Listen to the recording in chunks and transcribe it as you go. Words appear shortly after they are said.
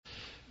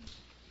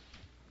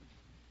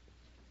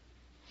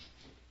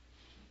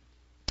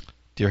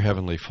Dear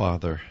Heavenly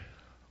Father,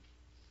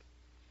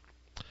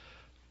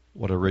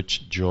 what a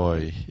rich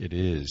joy it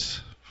is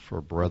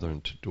for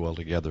brethren to dwell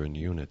together in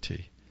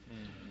unity.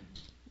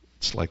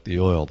 It's like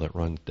the oil that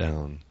runs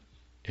down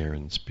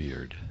Aaron's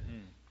beard.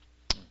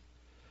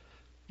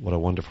 What a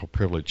wonderful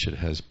privilege it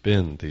has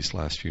been these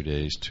last few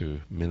days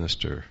to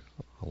minister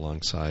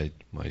alongside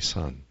my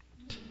son.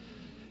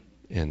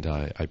 And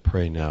I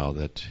pray now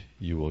that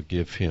you will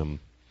give him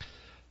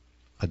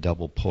a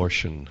double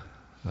portion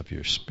of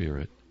your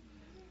Spirit.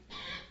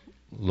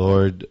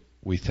 Lord,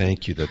 we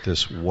thank you that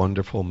this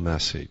wonderful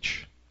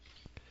message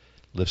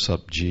lifts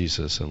up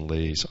Jesus and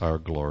lays our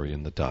glory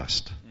in the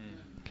dust.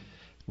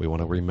 We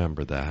want to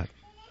remember that.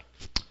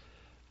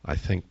 I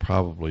think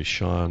probably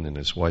Sean and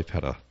his wife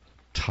had a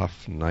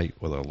tough night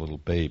with a little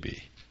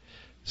baby.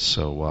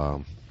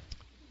 So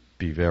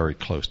be very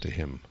close to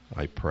him,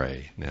 I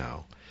pray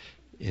now.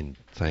 And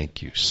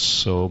thank you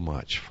so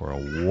much for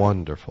a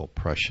wonderful,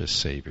 precious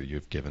Savior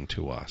you've given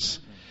to us.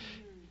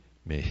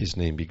 May his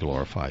name be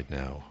glorified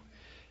now.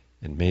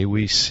 And may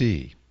we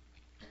see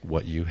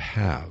what you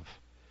have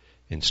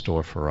in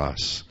store for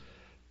us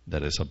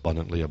that is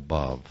abundantly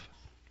above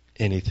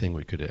anything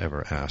we could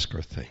ever ask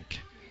or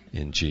think.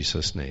 In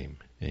Jesus' name,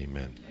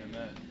 amen.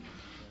 Amen.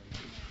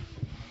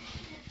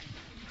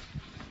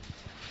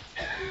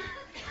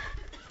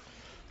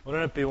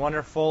 Wouldn't it be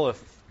wonderful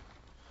if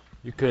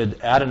you could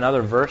add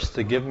another verse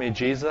to give me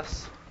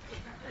Jesus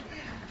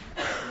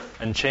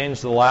and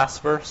change the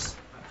last verse?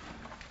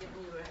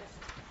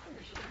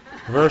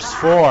 Verse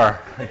 4,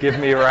 give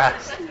me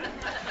rest.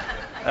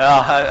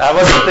 Well, I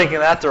wasn't thinking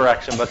that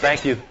direction, but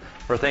thank you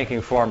for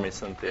thinking for me,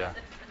 Cynthia.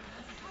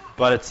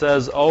 But it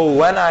says, oh,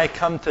 when I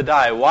come to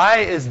die. Why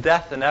is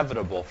death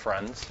inevitable,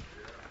 friends?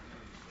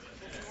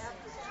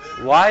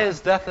 Why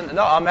is death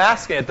No, I'm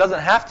asking. It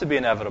doesn't have to be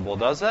inevitable,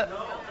 does it?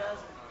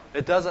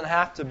 It doesn't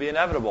have to be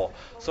inevitable.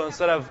 So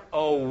instead of,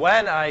 oh,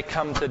 when I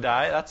come to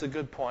die, that's a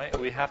good point.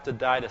 We have to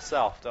die to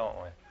self, don't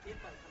we?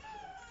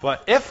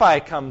 But if I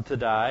come to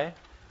die,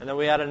 and then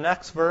we add a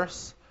next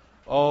verse,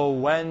 oh,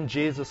 when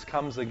Jesus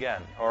comes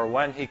again, or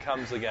when he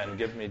comes again,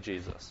 give me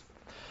Jesus.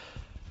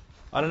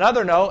 On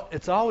another note,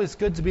 it's always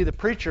good to be the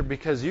preacher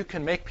because you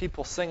can make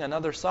people sing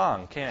another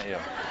song, can't you?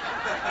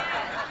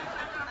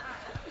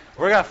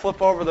 We're going to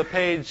flip over the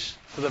page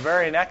to the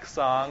very next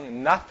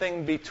song,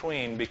 Nothing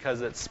Between,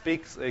 because it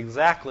speaks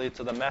exactly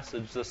to the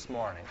message this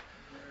morning.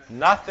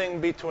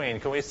 Nothing Between.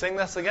 Can we sing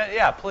this again?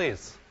 Yeah,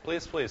 please.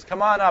 Please, please.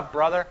 Come on up,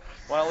 brother.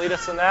 Want to lead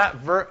us in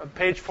that?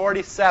 Page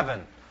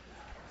 47.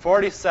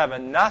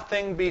 47.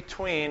 Nothing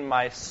between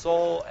my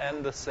soul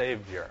and the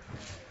Savior.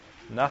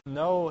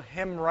 No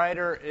hymn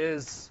writer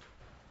is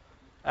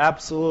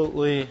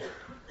absolutely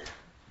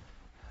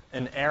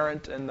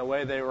inerrant in the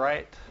way they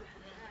write,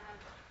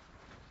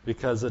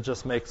 because it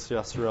just makes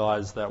us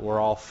realize that we're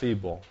all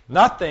feeble.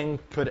 Nothing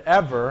could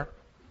ever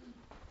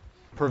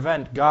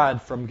prevent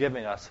God from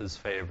giving us his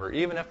favor,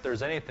 even if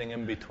there's anything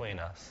in between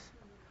us.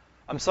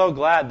 I'm so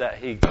glad that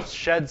he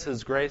sheds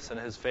his grace and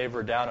his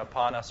favor down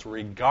upon us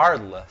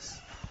regardless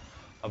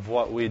of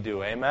what we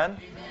do. Amen?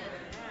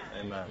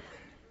 Amen. Amen.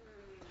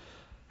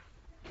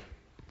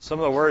 Some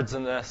of the words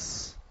in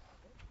this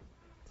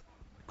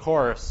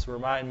chorus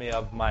remind me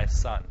of my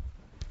son,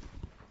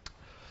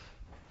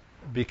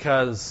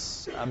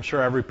 because I'm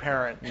sure every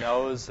parent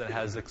knows and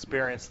has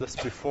experienced this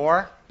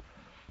before.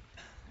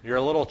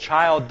 Your little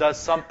child does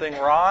something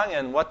wrong,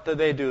 and what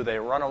do? They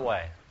run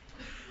away.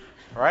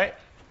 Right?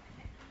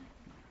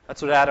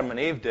 That's what Adam and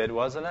Eve did,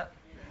 wasn't it?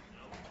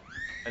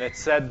 And it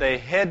said they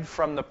hid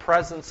from the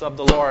presence of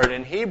the Lord.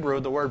 In Hebrew,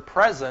 the word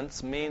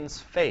presence means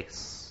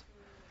face.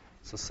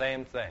 It's the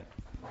same thing.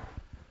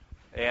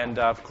 And,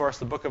 of course,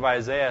 the book of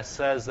Isaiah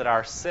says that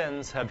our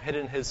sins have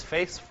hidden his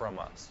face from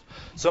us.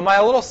 So my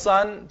little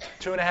son,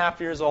 2.5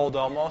 years old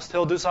almost,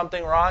 he'll do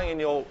something wrong and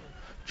you'll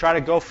try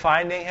to go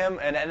finding him.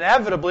 And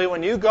inevitably,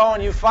 when you go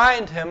and you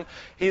find him,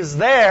 he's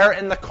there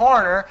in the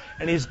corner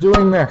and he's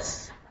doing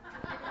this.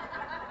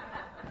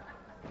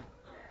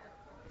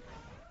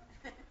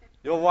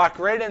 You'll walk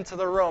right into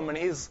the room and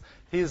he's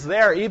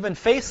there even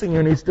facing you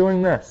and he's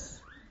doing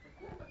this.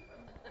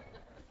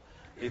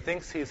 He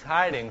thinks he's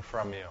hiding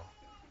from you,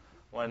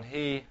 when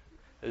he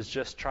is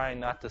just trying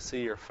not to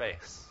see your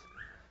face,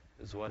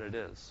 is what it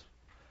is.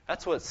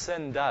 That's what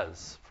sin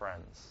does,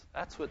 friends.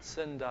 That's what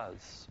sin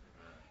does.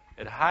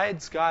 It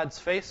hides God's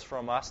face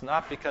from us,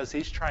 not because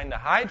he's trying to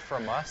hide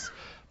from us,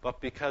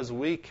 but because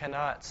we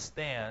cannot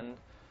stand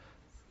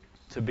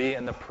to be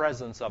in the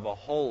presence of a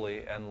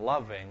holy and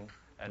loving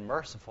and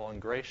merciful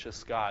and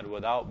gracious God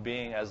without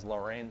being, as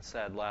Lorraine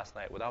said last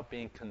night, without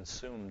being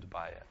consumed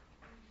by it.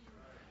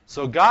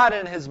 So God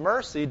in his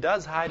mercy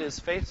does hide his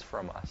face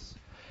from us.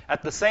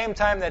 At the same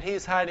time that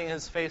he's hiding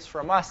his face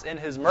from us in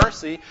his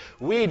mercy,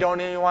 we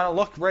don't even want to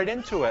look right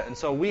into it. And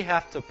so we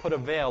have to put a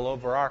veil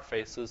over our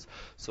faces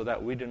so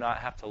that we do not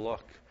have to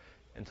look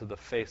into the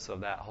face of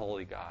that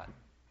holy God.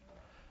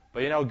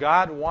 But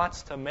God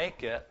wants to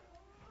make it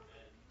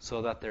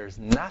so that there's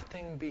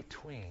nothing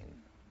between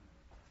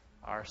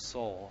our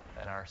soul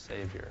and our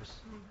Savior's.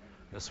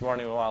 This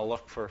morning we want to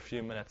look for a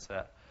few minutes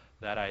at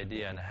that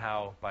idea and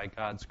how, by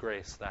God's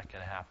grace, that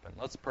can happen.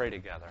 Let's pray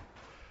together.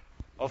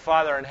 Oh,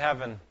 Father in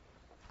heaven,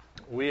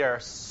 we are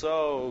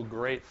so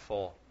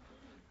grateful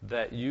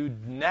that you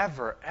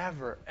never,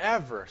 ever,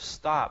 ever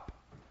stop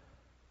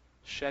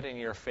shedding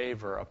your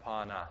favor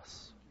upon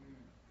us.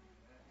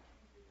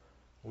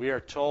 We are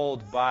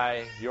told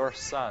by your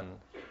Son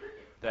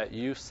that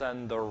you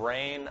send the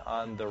rain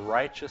on the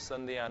righteous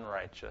and the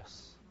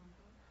unrighteous.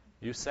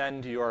 You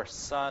send your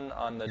Son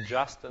on the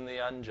just and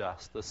the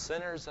unjust, the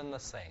sinners and the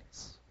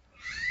saints.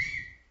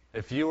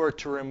 If you were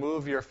to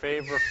remove your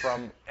favor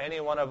from any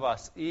one of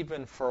us,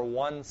 even for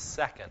 1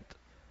 second,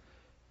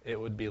 it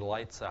would be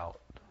lights out.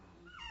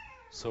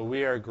 So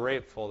we are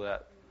grateful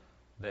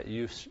that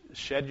you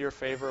shed your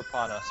favor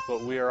upon us,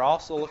 but we are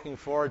also looking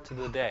forward to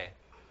the day,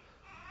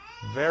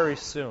 very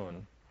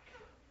soon,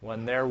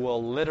 when there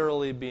will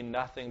literally be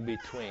nothing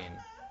between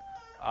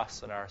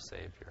us and our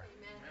Savior.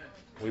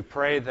 We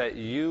pray that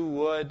you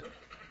would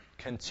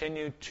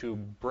continue to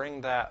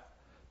bring that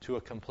to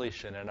a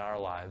completion in our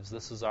lives.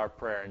 This is our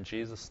prayer in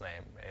Jesus'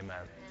 name.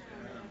 Amen.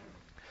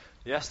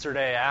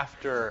 Yesterday,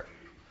 after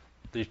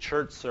the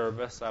church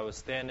service, I was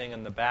standing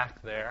in the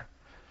back there,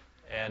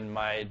 and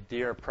my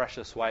dear,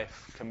 precious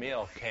wife,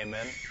 Camille, came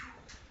in,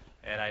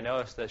 and I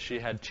noticed that she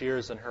had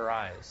tears in her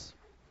eyes.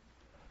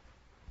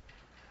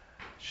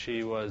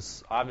 She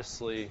was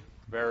obviously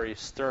very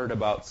stirred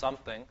about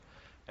something,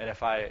 and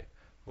if I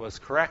was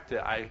correct,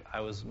 I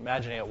was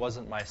imagining it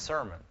wasn't my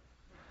sermon.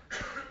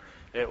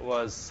 It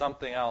was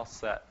something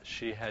else that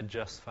she had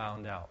just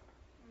found out.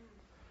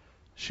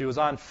 She was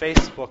on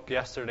Facebook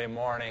yesterday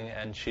morning,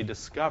 and she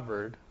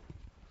discovered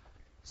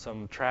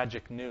some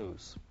tragic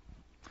news.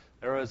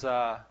 There was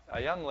a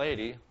young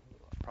lady,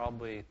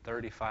 probably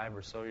 35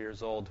 or so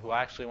years old, who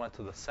I actually went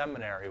to the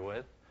seminary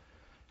with,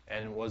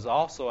 and was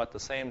also at the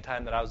same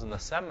time that I was in the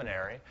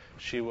seminary,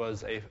 she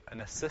was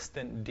an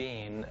assistant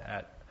dean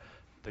at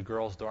the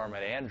girls' dorm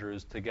at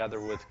Andrews, together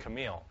with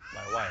Camille,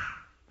 my wife.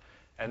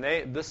 And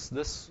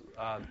this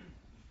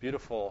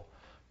beautiful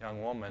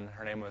young woman,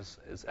 her name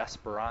is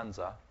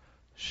Esperanza.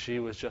 She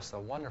was just a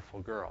wonderful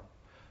girl.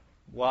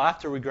 Well,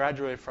 after we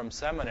graduated from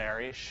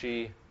seminary,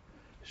 she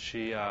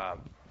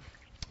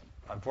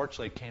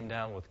unfortunately came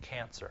down with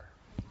cancer.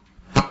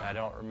 I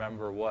don't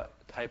remember what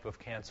type of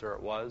cancer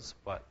it was,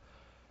 but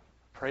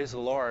praise the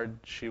Lord,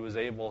 she was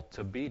able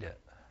to beat it,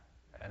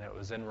 and it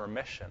was in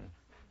remission.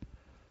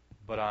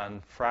 But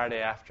on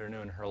Friday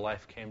afternoon, her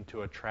life came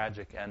to a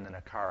tragic end in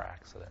a car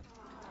accident.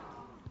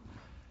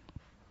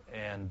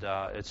 And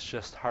it's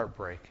just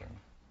heartbreaking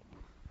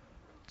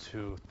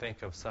to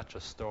think of such a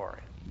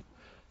story.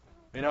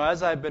 You know,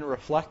 as I've been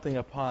reflecting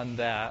upon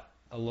that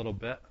a little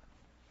bit,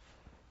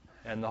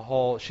 and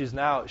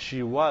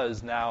she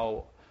was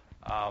now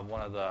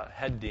one of the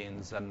head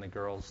deans in the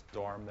girls'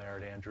 dorm there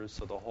at Andrews,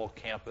 so the whole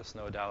campus,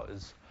 no doubt,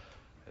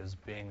 is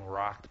being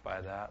rocked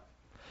by that.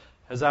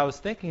 As I was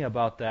thinking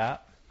about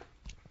that,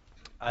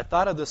 I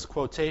thought of this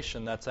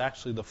quotation that's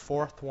actually the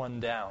fourth one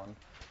down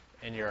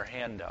in your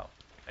handout.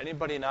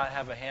 Anybody not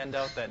have a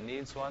handout that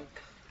needs one?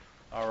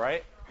 All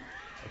right.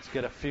 Let's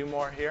get a few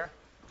more here.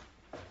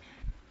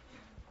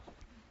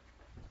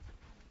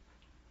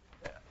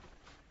 Yeah.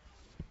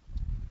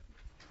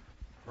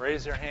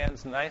 Raise your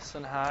hands nice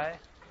and high.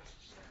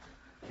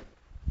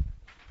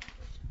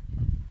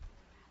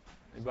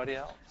 Anybody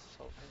else?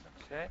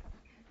 Okay.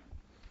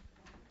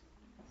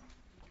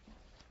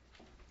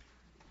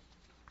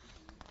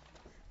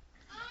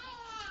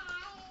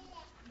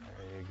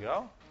 There you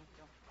go.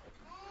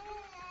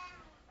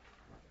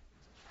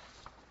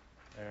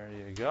 There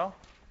you go.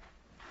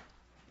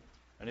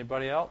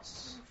 Anybody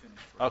else?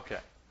 Okay.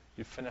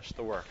 You finished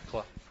the work,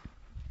 Cliff.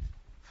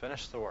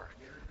 Finish the work.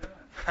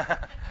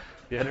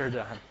 Get her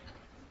done.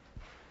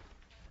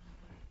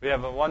 We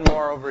have one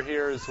more over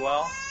here as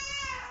well.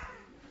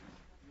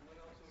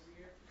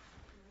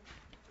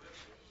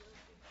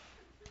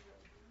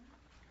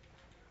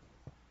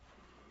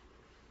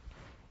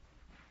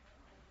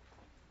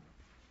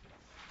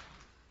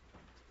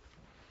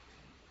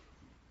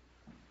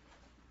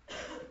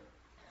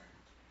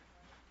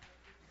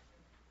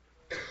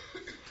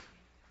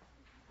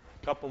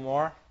 Couple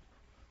more.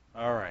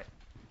 All right.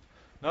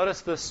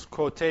 Notice this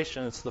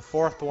quotation. It's the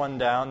fourth one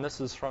down.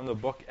 This is from the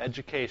book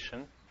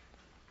Education.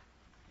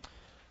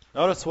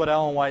 Notice what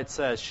Ellen White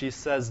says. She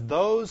says,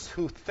 those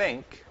who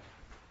think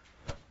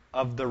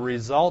of the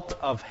result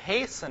of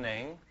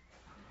hastening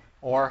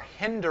or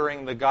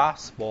hindering the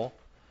gospel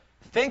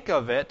think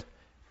of it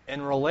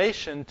in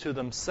relation to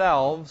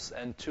themselves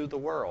and to the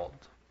world.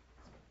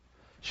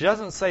 She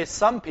doesn't say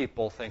some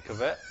people think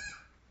of it.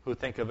 Who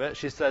think of it.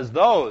 She says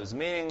those,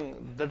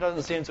 meaning there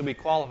doesn't seem to be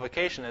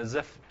qualification, as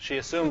if she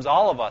assumes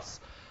all of us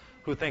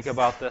who think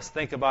about this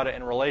think about it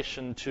in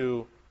relation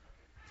to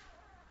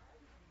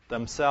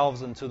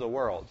themselves and to the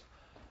world.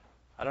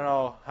 I don't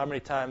know how many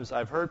times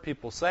I've heard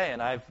people say,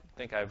 and I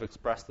think I've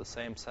expressed the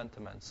same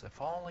sentiments,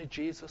 if only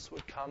Jesus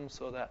would come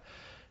so that,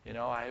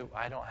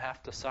 I don't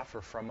have to suffer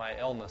from my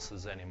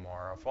illnesses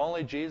anymore. If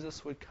only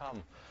Jesus would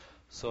come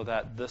so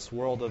that this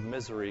world of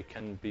misery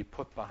can be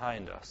put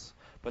behind us.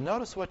 But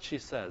notice what she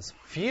says.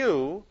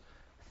 Few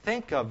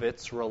think of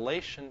its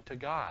relation to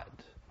God.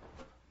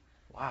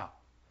 Wow.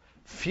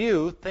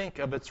 Few think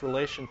of its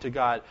relation to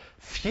God.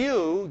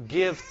 Few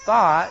give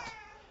thought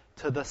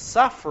to the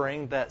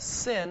suffering that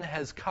sin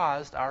has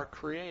caused our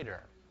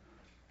Creator.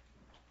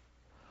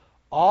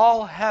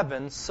 All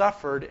heaven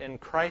suffered in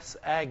Christ's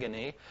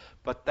agony,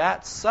 but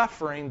that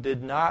suffering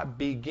did not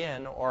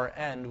begin or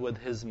end with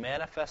His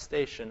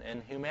manifestation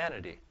in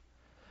humanity.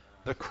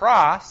 The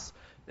cross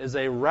is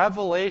a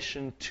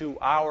revelation to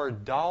our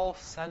dull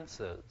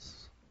senses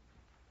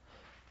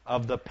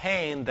of the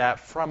pain that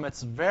from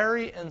its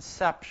very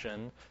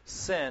inception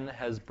sin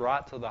has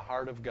brought to the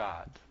heart of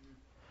God.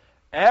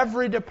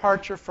 Every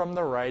departure from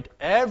the right,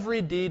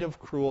 every deed of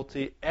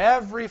cruelty,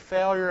 every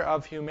failure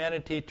of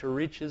humanity to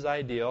reach His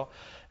ideal,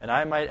 and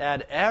I might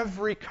add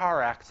every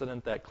car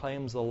accident that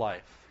claims a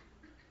life,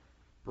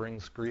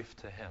 brings grief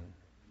to Him.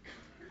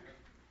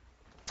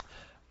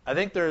 I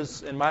think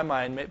there's, in my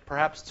mind,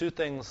 perhaps two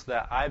things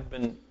that I've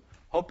been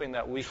hoping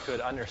that we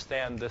could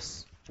understand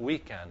this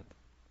weekend.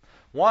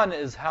 One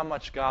is how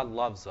much God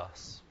loves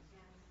us,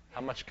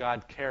 how much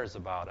God cares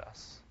about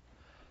us.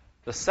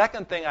 The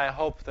second thing I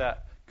hope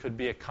that could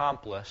be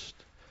accomplished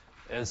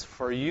is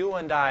for you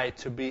and I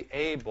to be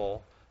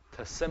able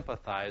to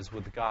sympathize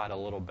with God a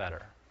little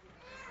better.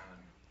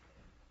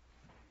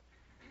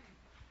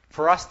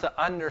 For us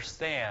to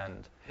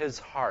understand His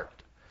heart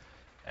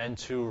and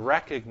to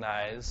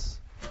recognize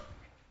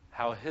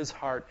how His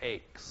heart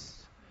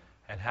aches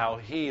and how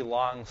He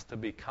longs to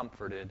be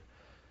comforted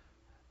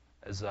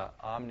as an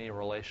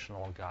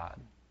omni-relational God.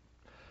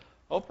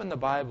 Open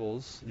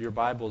your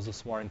Bibles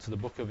this morning to the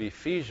book of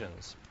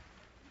Ephesians.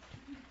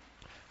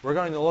 We're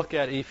going to look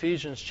at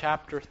Ephesians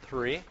chapter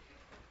 3.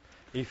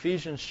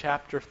 Ephesians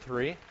chapter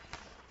 3.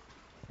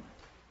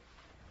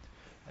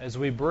 As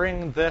we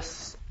bring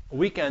this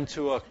weekend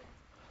to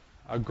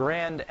a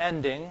grand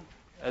ending,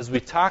 as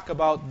we talk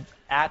about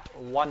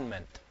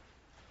at-one-ment.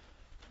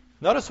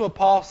 Notice what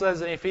Paul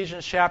says in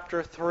Ephesians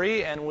chapter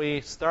 3, and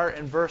we start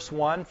in verse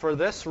 1. For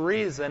this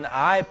reason,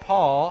 I,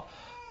 Paul,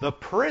 the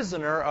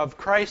prisoner of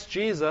Christ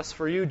Jesus,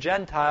 for you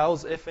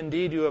Gentiles, if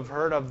indeed you have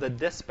heard of the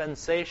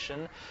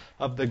dispensation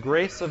of the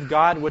grace of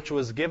God which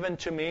was given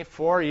to me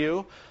for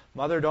you.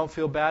 Mother, don't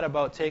feel bad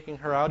about taking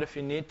her out if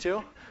you need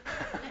to.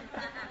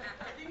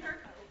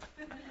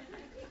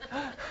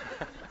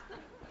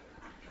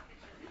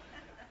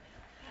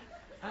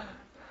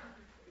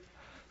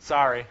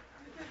 Sorry.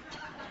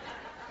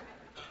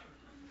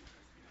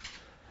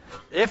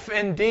 If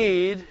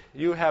indeed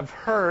you have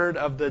heard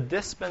of the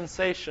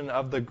dispensation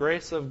of the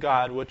grace of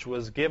God which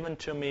was given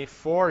to me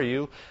for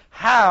you,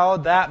 how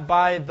that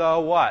by the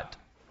what?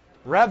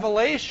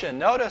 Revelation.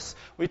 Notice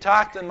we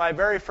talked in my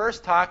very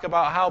first talk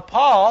about how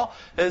Paul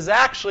is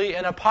actually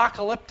an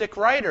apocalyptic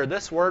writer.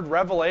 This word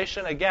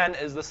revelation, again,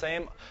 is the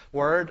same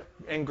word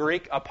in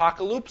Greek,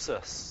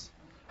 apocalypsis.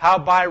 How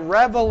by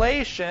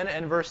revelation,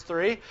 in verse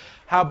 3,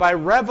 how by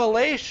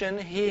revelation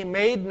He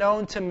made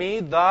known to me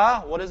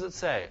the, what does it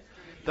say?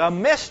 The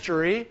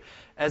mystery,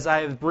 as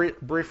I have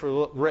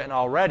briefly written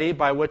already,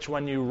 by which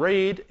when you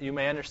read, you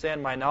may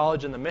understand my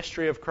knowledge in the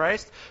mystery of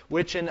Christ,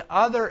 which in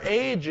other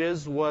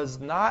ages was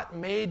not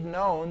made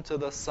known to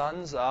the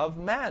sons of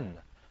men,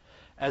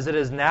 as it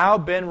has now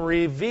been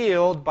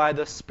revealed by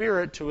the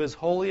Spirit to His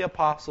holy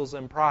apostles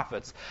and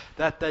prophets,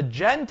 that the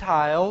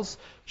Gentiles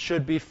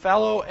should be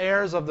fellow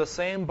heirs of the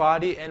same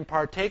body and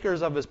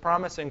partakers of His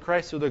promise in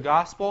Christ through the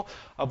gospel,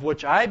 of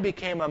which I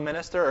became a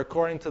minister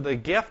according to the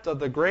gift of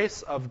the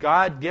grace of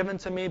God given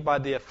to me by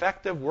the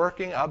effective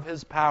working of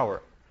His power.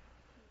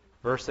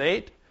 Verse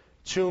 8,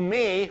 to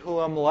me,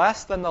 who am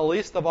less than the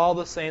least of all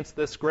the saints,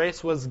 this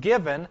grace was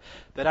given,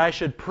 that I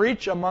should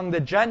preach among the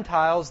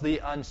Gentiles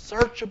the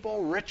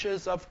unsearchable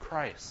riches of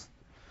Christ,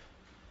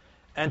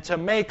 and to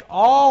make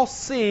all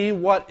see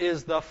what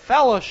is the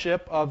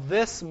fellowship of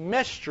this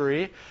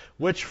mystery,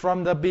 which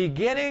from the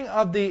beginning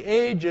of the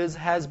ages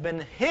has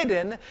been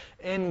hidden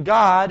in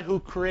God, who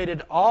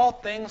created all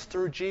things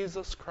through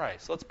Jesus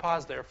Christ. Let's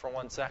pause there for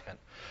 1 second.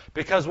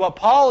 Because what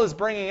Paul is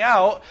bringing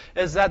out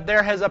is that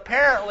there has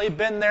apparently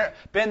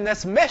been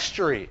this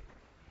mystery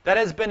that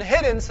has been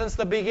hidden since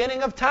the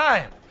beginning of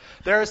time.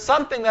 There is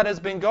something that has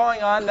been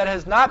going on that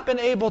has not been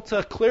able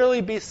to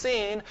clearly be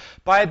seen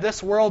by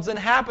this world's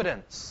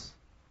inhabitants.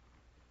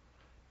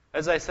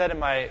 As I said in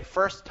my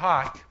first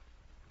talk,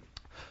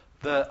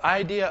 the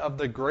idea of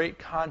the great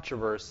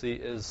controversy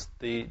is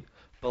the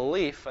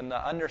belief and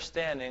the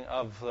understanding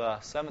of the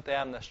Seventh-day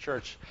Adventist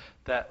Church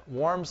that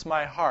warms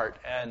my heart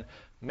and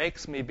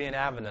makes me be an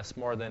Adventist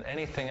more than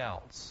anything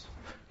else.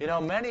 You know,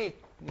 many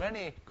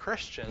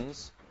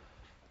Christians,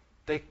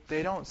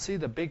 they don't see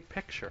the big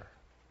picture.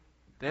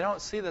 They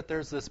don't see that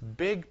there's this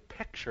big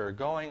picture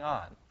going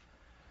on.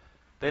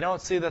 They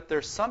don't see that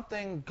there's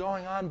something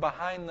going on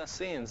behind the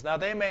scenes. Now,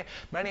 many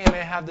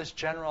may have this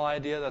general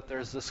idea that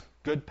there's this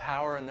good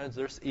power and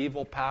there's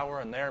evil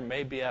power, and they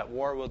may be at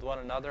war with one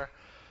another.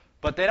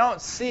 But they don't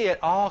see it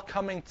all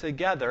coming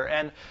together.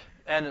 And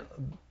And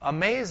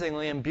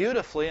amazingly and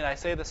beautifully, and I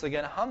say this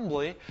again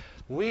humbly,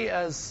 we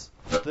as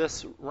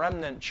this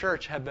remnant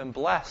church have been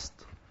blessed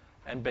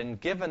and been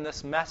given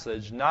this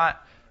message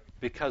not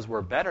because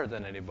we're better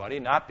than anybody,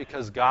 not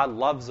because God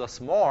loves us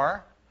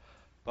more,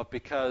 but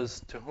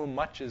because to whom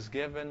much is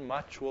given,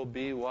 much will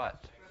be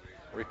what?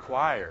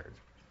 Required.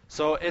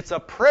 So it's a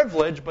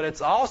privilege, but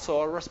it's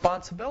also a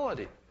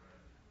responsibility,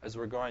 as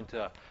we're going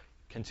to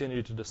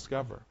continue to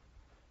discover.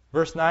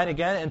 Verse 9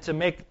 again, and to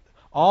make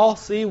all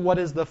see what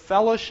is the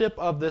fellowship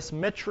of this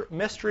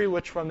mystery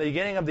which from the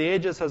beginning of the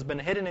ages has been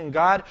hidden in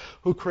God,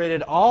 who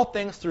created all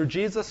things through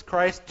Jesus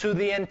Christ, to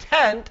the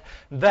intent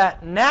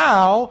that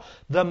now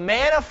the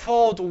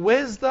manifold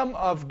wisdom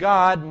of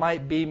God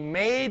might be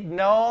made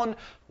known,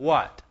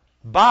 what?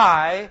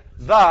 By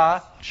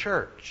the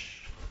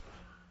church,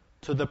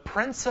 to the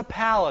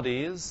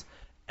principalities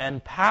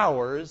and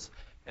powers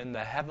in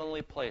the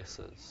heavenly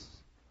places.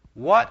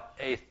 What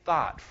a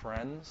thought,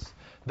 friends.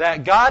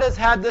 That God has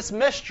had this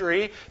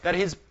mystery that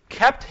He's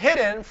kept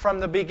hidden from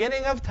the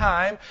beginning of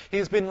time.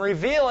 He's been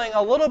revealing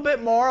a little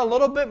bit more, a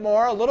little bit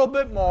more, a little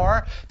bit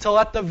more, till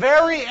at the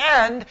very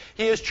end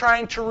He is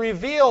trying to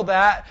reveal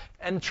that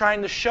and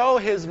trying to show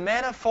His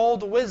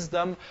manifold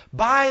wisdom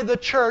by the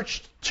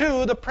church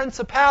to the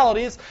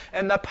principalities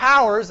and the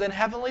powers in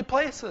heavenly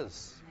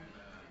places.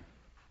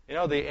 You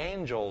know, the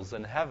angels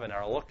in heaven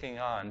are looking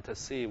on to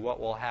see what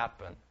will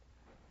happen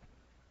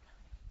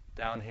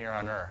down here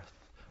on earth.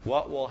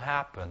 What will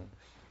happen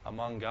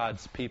among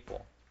God's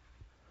people?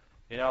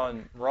 You know,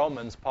 in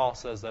Romans, Paul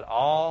says that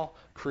all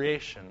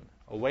creation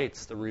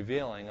awaits the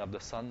revealing of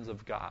the sons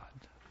of God.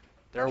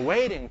 They're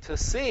waiting to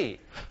see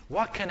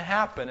what can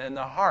happen in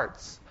the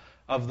hearts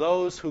of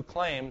those who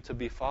claim to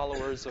be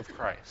followers of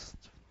Christ.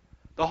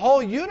 The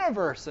whole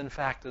universe, in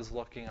fact, is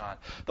looking on.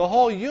 The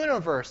whole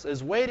universe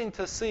is waiting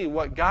to see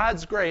what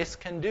God's grace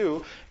can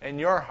do in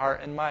your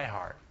heart and my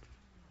heart.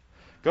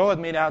 Go with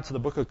me now to the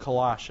book of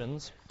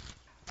Colossians.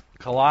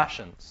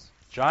 Colossians.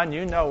 John,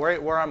 you know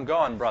where I'm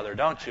going, brother,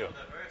 don't you?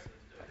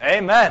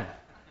 Amen.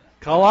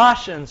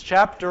 Colossians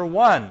chapter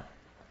 1.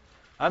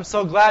 I'm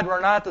so glad we're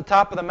not at the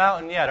top of the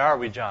mountain yet, are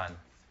we, John?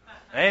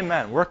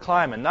 Amen. We're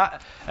climbing.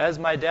 Not, as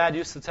my dad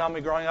used to tell me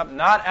growing up,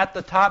 not at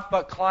the top,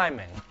 but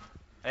climbing.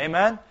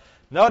 Amen?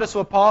 Notice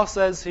what Paul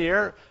says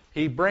here.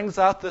 He brings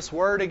out this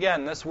word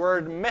again, this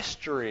word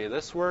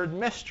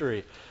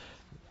mystery,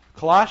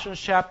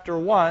 Colossians chapter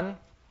 1.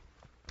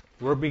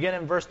 We're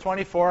beginning in verse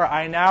 24.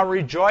 I now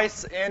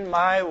rejoice in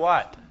my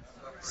what?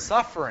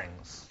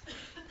 Sufferings.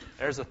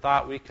 There's a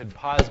thought we could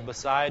pause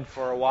beside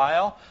for a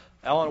while.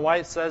 Ellen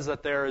White says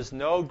that there is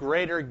no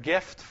greater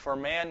gift for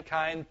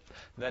mankind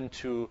than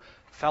to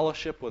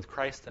fellowship with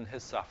Christ in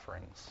His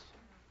sufferings.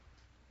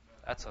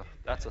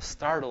 That's a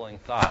startling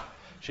thought.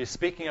 She's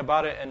speaking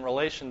about it in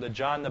relation to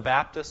John the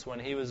Baptist when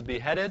he was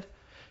beheaded.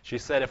 She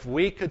said, if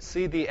we could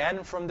see the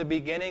end from the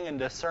beginning and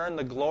discern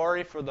the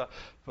glory for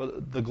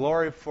the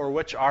glory for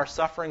which our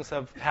sufferings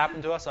have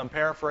happened to us, I'm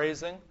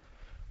paraphrasing,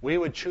 we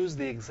would choose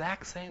the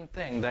exact same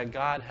thing that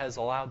God has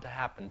allowed to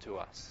happen to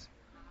us.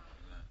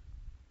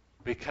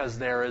 Because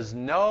there is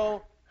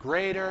no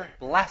greater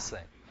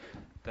blessing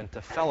than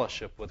to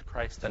fellowship with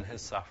Christ and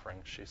His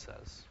sufferings, she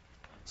says.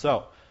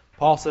 So,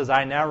 Paul says,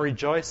 I now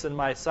rejoice in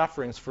my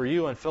sufferings for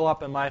you and fill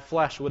up in my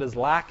flesh what is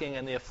lacking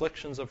in the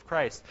afflictions of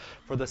Christ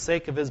for the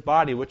sake of His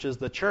body, which is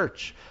the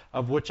church,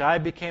 of which I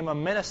became a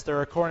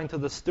minister according to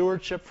the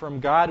stewardship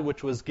from God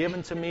which was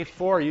given to me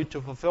for you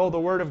to fulfill the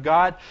word of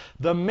God,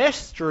 the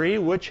mystery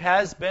which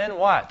has been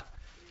what?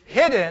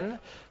 Hidden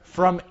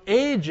from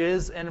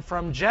ages and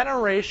from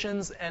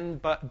generations,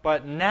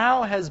 but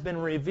now has been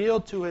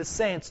revealed to His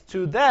saints.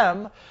 To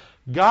them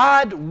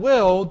God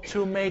willed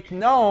to make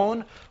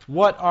known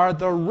what are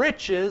the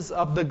riches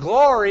of the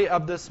glory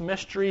of this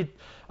mystery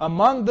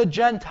among the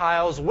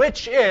Gentiles,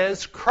 which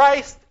is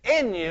Christ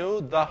in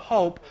you, the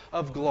hope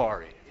of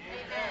glory.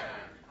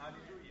 Amen.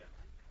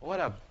 What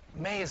an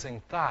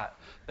amazing thought,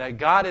 that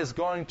God is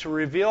going to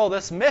reveal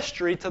this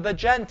mystery to the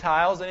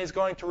Gentiles, and He's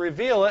going to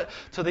reveal it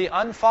to the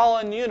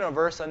unfallen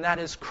universe, and that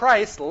is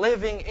Christ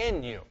living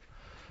in you,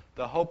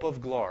 the hope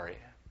of glory.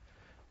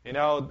 You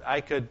know,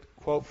 I could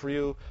quote for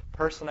you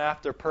person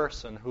after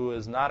person who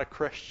is not a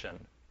Christian.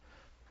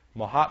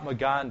 Mahatma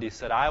Gandhi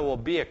said, I will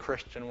be a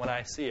Christian when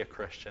I see a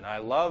Christian. I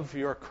love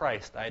your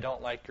Christ. I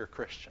don't like your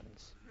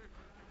Christians.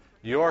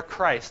 Your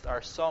Christians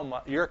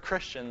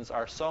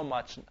are so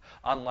much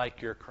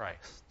unlike your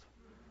Christ.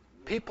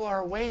 People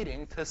are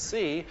waiting to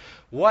see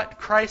what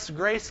Christ's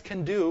grace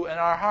can do in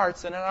our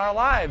hearts and in our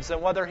lives,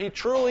 and whether He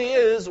truly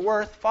is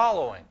worth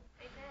following.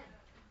 Amen.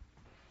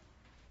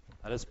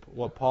 That is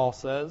what Paul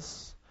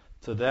says.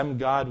 To them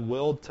God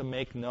willed to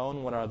make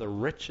known what are the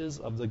riches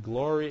of the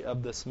glory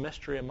of this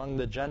mystery among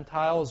the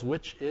Gentiles,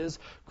 which is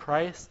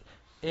Christ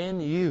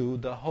in you,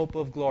 the hope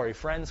of glory.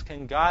 Friends,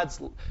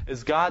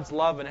 is God's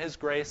love and His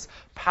grace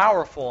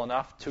powerful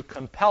enough to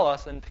compel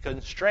us and to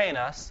constrain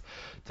us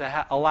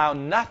to allow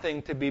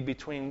nothing to be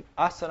between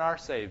us and our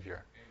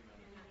Savior?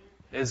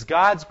 Is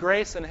God's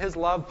grace and His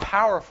love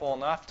powerful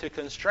enough to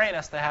constrain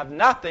us to have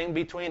nothing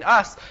between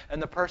us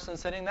and the person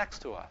sitting next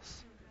to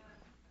us?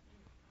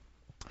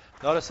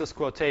 Notice this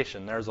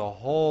quotation. There's a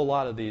whole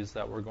lot of these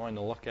that we're going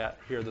to look at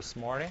here this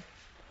morning.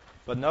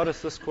 But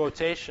notice this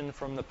quotation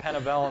from the pen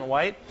of Ellen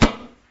White.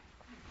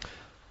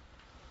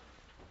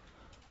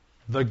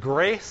 The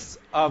grace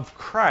of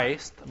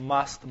Christ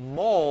must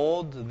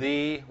mold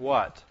the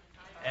what?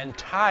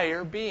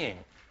 Entire being.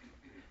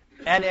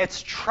 And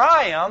its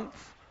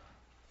triumph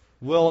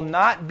will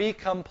not be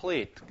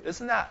complete.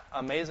 Isn't that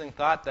an amazing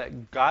thought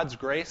that God's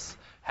grace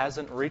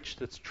hasn't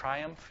reached its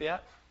triumph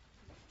yet?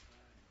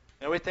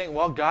 And we think,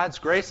 well, God's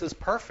grace is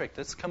perfect.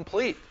 It's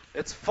complete.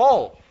 It's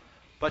full.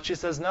 But she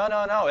says,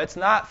 no, it's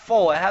not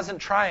full. It hasn't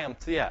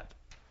triumphed yet.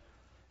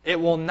 It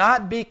will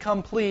not be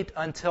complete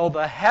until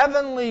the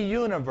heavenly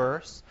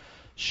universe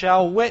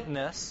shall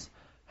witness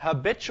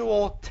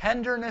habitual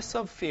tenderness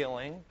of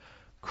feeling,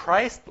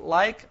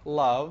 Christ-like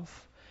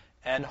love,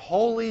 and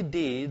holy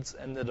deeds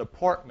in the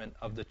deportment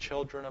of the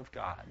children of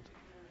God.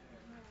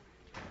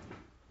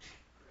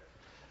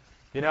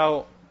 You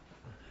know,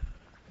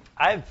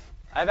 I've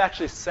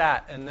actually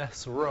sat in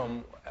this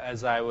room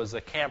as I was a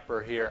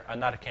camper here,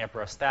 not a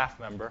camper, a staff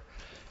member,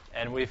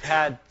 and we've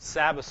had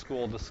Sabbath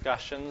school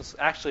discussions,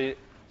 actually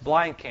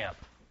blind camp.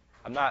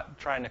 I'm not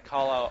trying to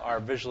call out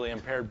our visually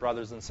impaired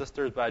brothers and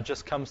sisters, but it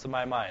just comes to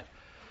my mind.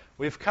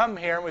 We've come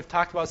here and we've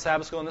talked about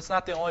Sabbath school, and it's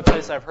not the only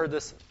place I've heard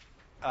this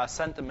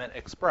sentiment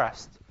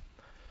expressed.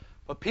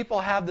 But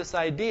people have this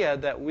idea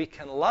that we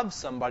can love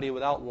somebody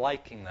without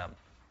liking them.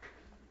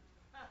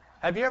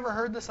 Have you ever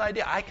heard this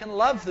idea? I can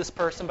love this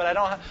person, but I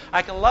don't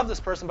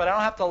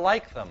have to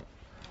like them.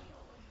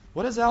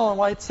 What does Ellen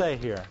White say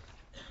here?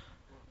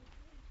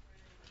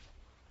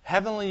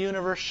 Heavenly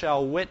universe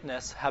shall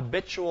witness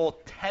habitual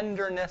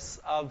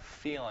tenderness of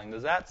feeling.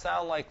 Does that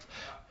sound like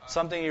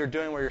something you're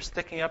doing where you're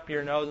sticking up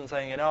your nose and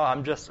saying,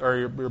 or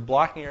you're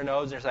blocking your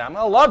nose and you're saying, I'm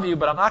going to love you,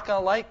 but I'm not going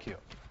to like you?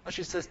 Well,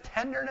 she says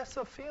tenderness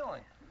of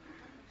feeling.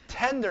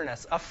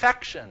 Tenderness,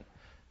 affection.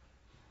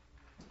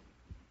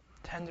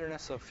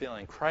 Tenderness of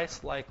feeling,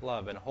 Christ-like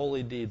love, and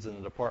holy deeds in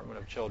the deportment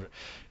of children.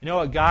 You know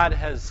what God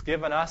has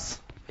given us?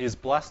 He's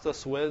blessed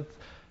us with,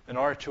 in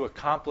order to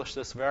accomplish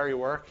this very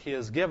work, He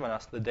has given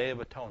us the Day of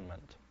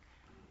Atonement.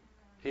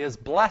 He has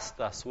blessed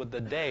us with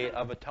the Day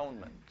of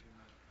Atonement.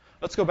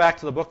 Let's go back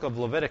to the book of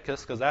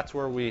Leviticus, because that's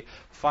where we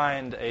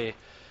find a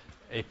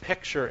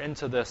picture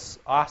into this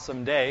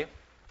awesome day,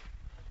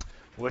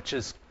 which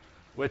in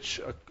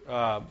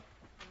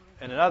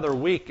another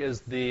week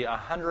is the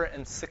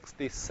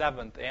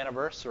 167th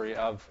anniversary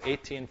of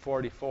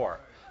 1844.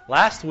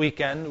 Last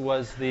weekend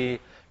was the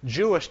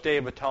Jewish Day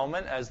of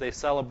Atonement, as they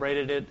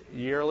celebrated it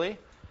yearly.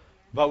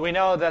 But we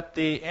know that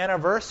the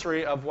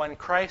anniversary of when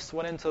Christ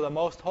went into the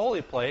most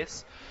holy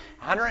place,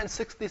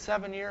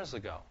 167 years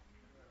ago,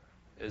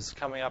 is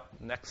coming up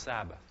next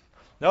Sabbath.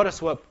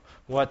 Notice what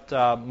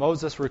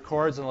Moses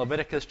records in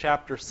Leviticus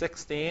chapter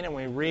 16, and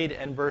we read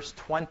in verse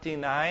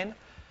 29,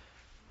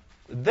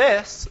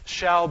 This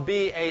shall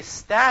be a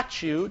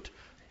statute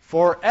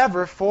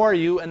forever for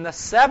you. In the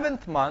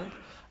 7th month,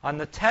 on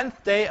the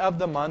 10th day of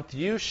the month,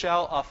 you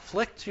shall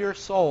afflict your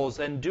souls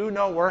and do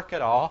no work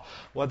at all,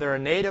 whether a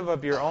native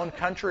of your own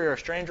country or a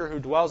stranger who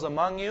dwells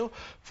among you.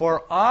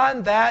 For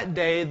on that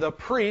day the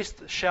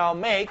priest shall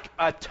make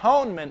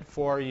atonement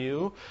for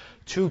you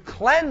to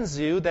cleanse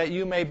you, that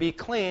you may be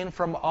clean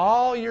from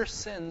all your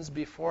sins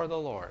before the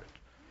Lord.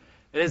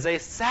 It is a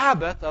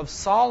Sabbath of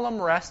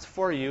solemn rest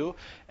for you,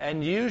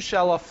 and you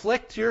shall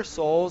afflict your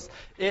souls.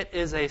 It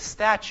is a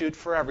statute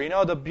forever. You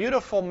know, the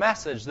beautiful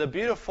message, the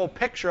beautiful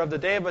picture of the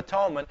Day of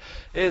Atonement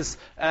is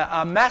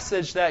a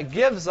message that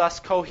gives us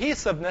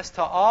cohesiveness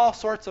to all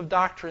sorts of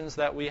doctrines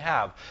that we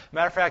have.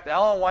 Matter of fact,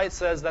 Ellen White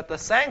says that the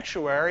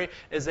sanctuary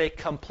is a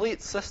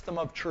complete system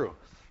of truth.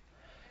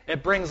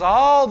 It brings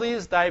all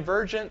these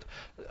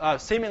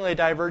seemingly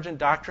divergent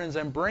doctrines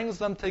and brings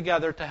them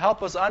together to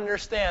help us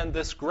understand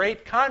this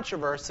great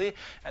controversy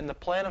and the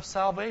plan of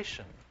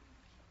salvation.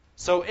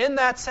 So in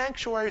that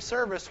sanctuary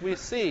service, we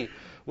see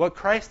what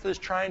Christ is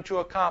trying to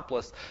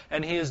accomplish.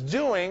 And He is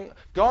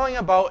going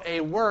about a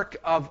work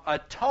of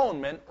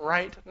atonement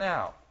right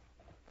now.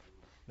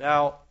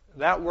 Now,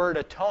 that word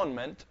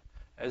atonement,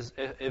 as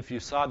if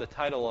you saw the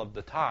title of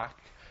the talk,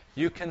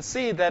 you can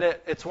see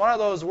that it's one of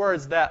those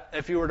words that,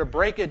 if you were to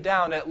break it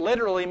down, it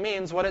literally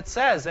means what it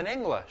says in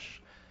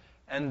English.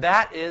 And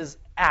that is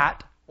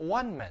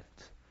at-one-ment.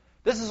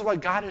 This is what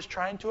God is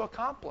trying to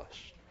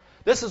accomplish.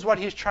 This is what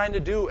He's trying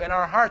to do in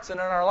our hearts and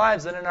in our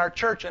lives and in our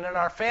church and in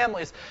our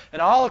families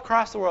and all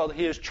across the world.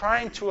 He is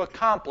trying to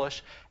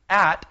accomplish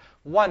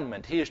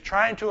at-one-ment. He is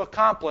trying to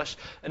accomplish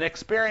an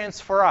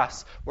experience for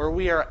us where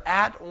we are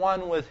at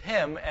one with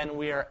Him and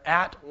we are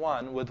at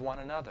one with one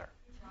another.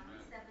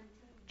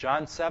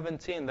 John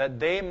 17, that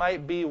they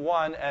might be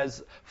one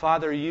as,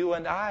 Father, you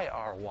and I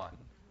are one.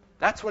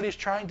 That's what He's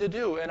trying to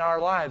do in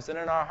our lives and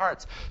in our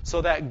hearts,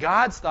 so that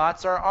God's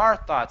thoughts are our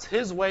thoughts,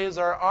 His ways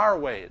are our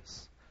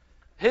ways,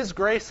 His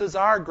grace is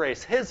our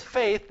grace, His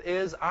faith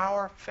is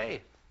our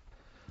faith.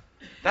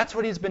 That's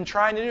what he's been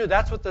trying to do.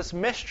 That's what this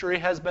mystery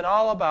has been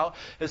all about,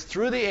 is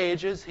through the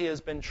ages he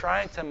has been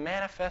trying to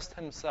manifest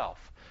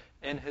himself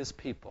in his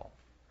people.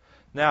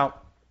 Now,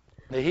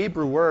 the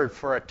Hebrew word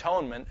for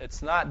atonement,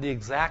 it's not the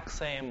exact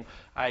same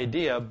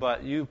idea,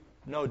 but you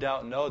no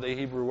doubt know the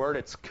Hebrew word.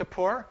 It's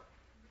Kippur,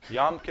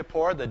 Yom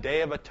Kippur, the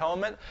Day of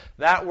Atonement.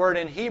 That word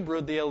in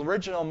Hebrew, the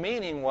original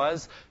meaning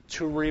was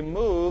to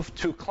remove,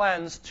 to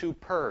cleanse, to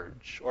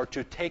purge, or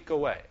to take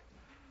away.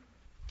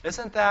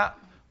 Isn't that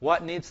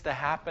what needs to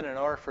happen in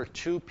order for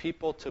two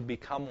people to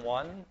become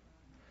one?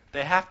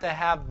 They have to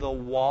have the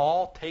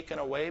wall taken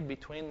away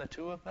between the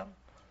two of them.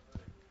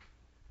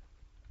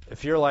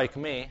 If you're like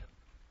me,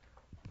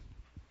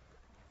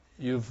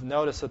 you've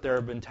noticed that there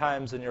have been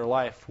times in your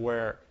life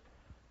where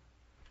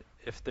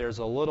if there's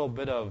a little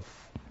bit of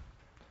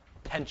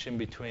tension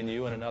between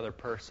you and another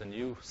person,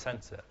 you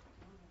sense it.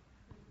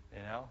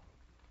 You know?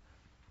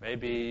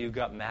 Maybe you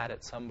got mad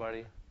at somebody,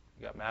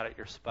 you got mad at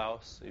your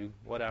spouse,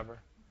 whatever.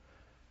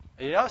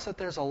 And you notice that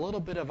there's a little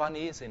bit of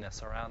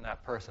uneasiness around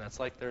that person. It's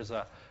like there's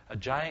a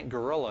giant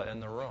gorilla in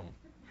the room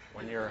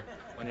when you're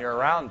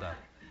around them.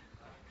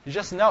 You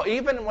just know,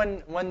 even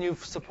when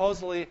you've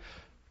supposedly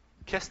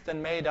kissed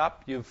and made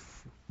up, you've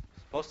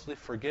supposedly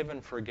forgive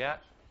and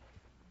forget,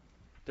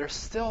 there's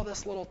still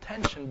this little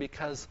tension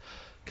because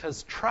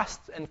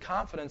trust and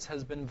confidence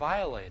has been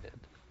violated.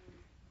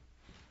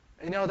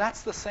 You know,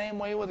 that's the same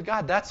way with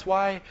God. That's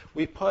why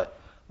we put,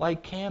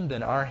 like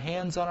Camden, our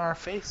hands on our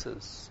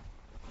faces.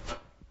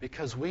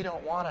 Because we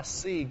don't want to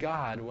see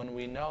God when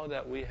we know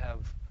that we have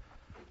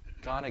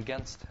gone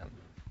against Him.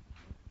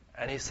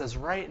 And He says,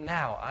 right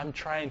now, I'm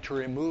trying to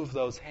remove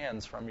those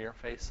hands from your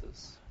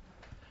faces.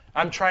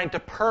 I'm trying to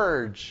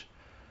purge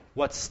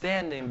what's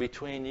standing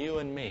between you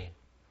and me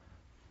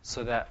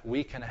so that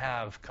we can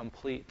have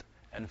complete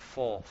and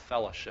full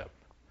fellowship.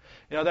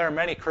 You know, there are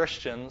many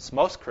Christians,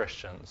 most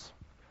Christians,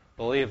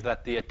 believe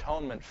that the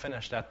atonement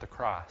finished at the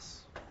cross.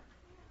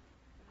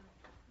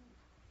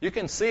 You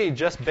can see,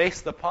 just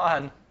based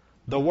upon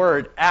the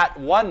word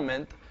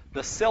at-one-ment,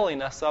 the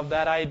silliness of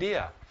that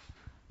idea.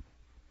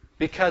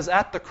 Because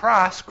at the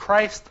cross,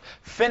 Christ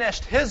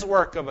finished His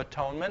work of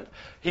atonement.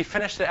 He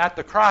finished it at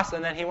the cross,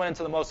 and then He went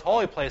into the most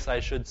holy place,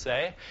 I should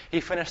say. He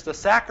finished the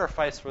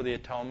sacrifice for the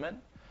atonement.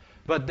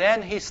 But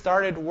then He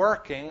started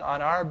working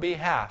on our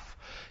behalf.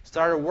 He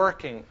started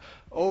working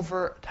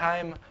over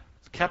time,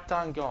 kept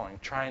on going,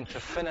 trying to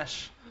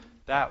finish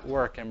that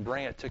work and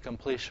bring it to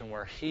completion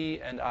where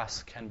He and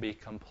us can be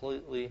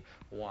completely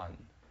one.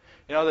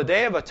 You know, the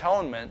Day of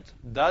Atonement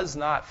does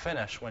not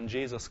finish when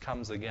Jesus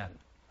comes again.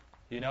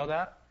 You know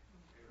that?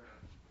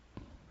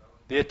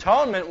 The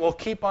atonement will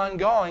keep on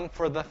going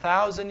for the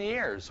 1,000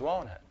 years,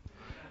 won't it?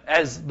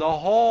 As the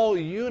whole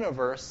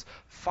universe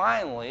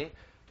finally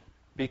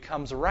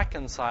becomes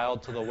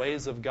reconciled to the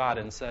ways of God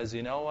and says,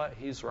 you know what?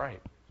 He's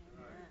right.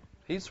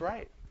 He's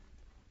right.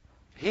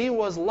 He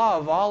was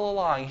love all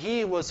along.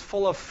 He was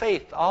full of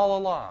faith all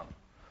along.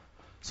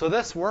 So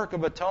this work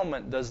of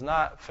atonement did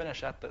not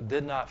finish at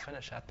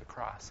the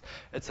cross.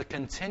 It's a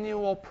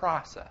continual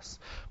process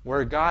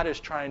where God is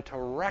trying to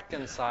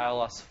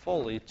reconcile us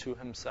fully to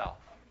Himself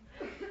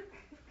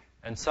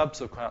and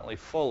subsequently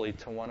fully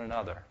to one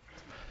another.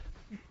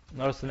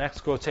 Notice the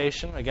next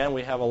quotation. Again,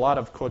 we have a lot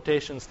of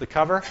quotations to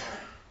cover.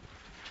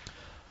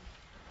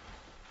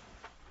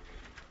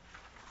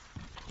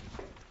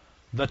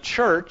 The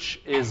church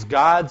is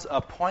God's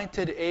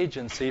appointed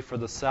agency for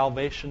the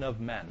salvation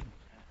of men.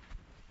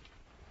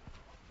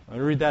 Let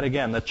me read that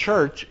again. The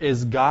church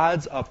is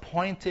God's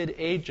appointed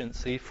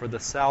agency for the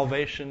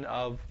salvation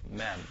of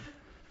men.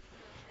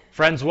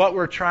 Friends, what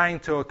we're trying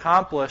to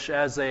accomplish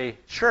as a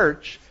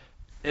church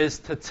is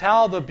to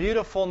tell the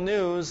beautiful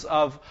news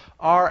of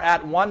our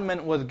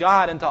at-one-ment with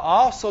God and to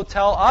also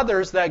tell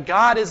others that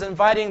God is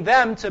inviting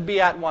them to be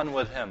at one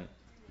with Him.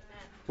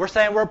 We're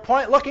saying we're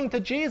looking to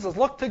Jesus.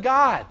 Look to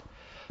God.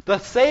 The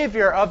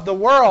Savior of the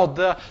world,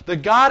 the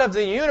God of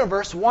the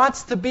universe,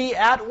 wants to be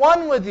at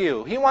one with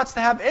you. He wants to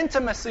have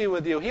intimacy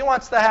with you. He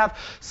wants to have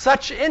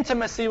such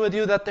intimacy with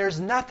you that there's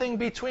nothing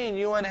between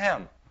you and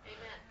Him.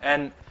 Amen.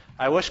 And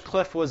I wish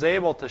Cliff was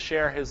able to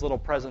share his little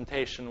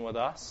presentation with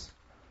us.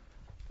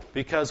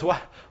 Because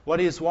what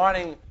he's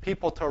wanting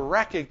people to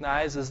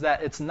recognize is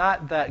that it's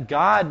not that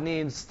God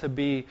needs to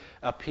be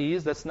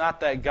appeased. It's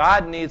not that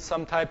God needs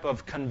some type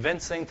of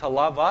convincing to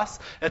love us.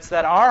 It's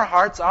that our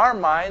hearts, our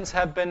minds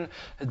have been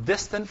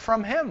distant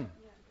from Him.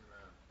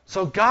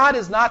 So God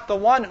is not the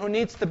one who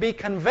needs to be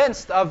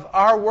convinced of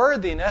our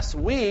worthiness.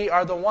 We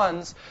are the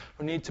ones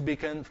who need to be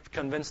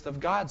convinced of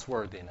God's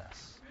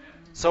worthiness.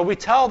 So we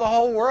tell the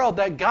whole world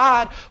that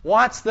God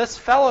wants this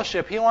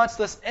fellowship. He wants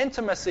this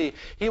intimacy.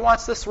 He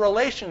wants this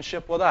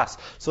relationship with us.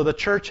 So the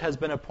church has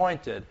been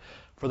appointed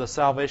for the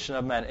salvation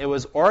of men. It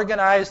was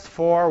organized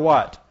for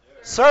what?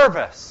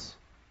 Service.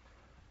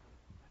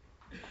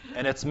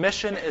 And its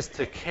mission is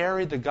to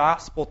carry the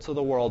gospel to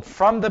the world.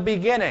 From the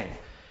beginning,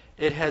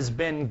 it has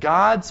been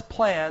God's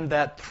plan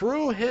that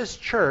through His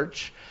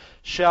church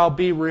shall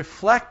be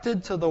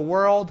reflected to the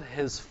world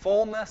His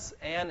fullness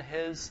and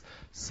His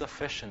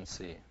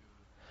sufficiency.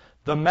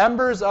 The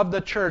members of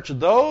the church,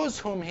 those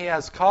whom he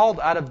has called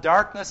out of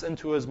darkness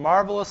into his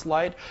marvelous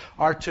light,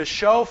 are to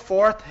show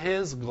forth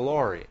his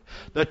glory.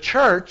 The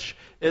church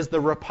is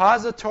the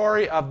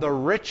repository of the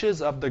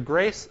riches of the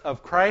grace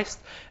of Christ,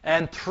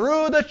 and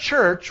through the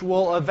church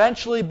will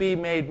eventually be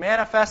made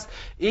manifest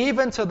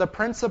even to the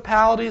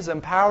principalities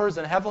and powers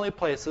in heavenly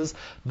places,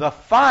 the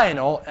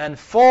final and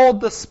full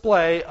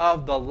display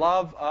of the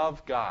love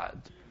of God.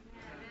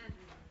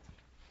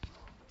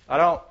 I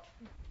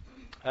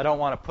don't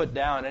want to put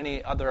down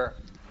any other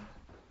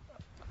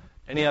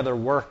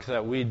work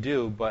that we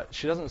do, but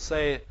she doesn't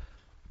say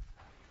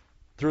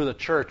through the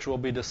church will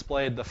be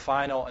displayed the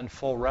final and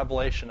full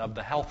revelation of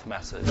the health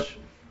message.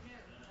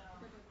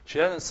 She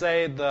doesn't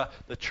say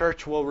the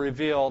church will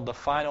reveal the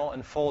final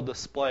and full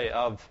display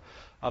of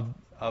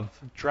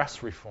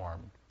dress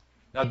reform.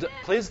 Now,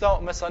 please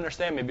don't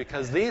misunderstand me,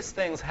 because these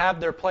things have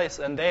their place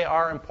and they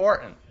are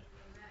important.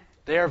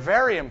 They are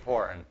very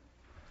important.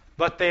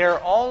 But they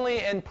are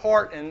only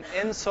important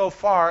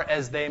insofar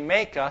as they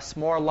make us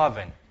more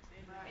loving.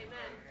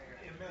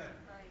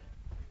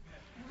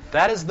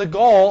 That is the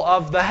goal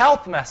of the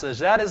health message.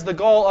 That is the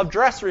goal of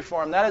dress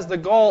reform. That is the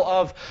goal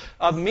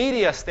of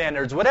media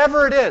standards.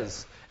 Whatever it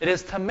is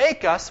to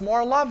make us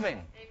more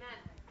loving. Amen.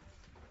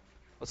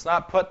 Let's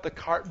not put the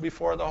cart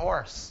before the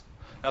horse.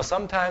 Now,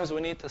 sometimes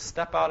we need to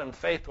step out in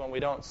faith when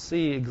we don't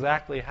see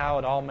exactly how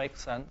it all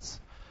makes sense.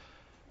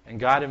 And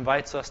God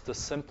invites us to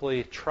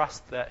simply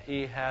trust that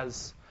He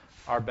has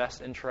our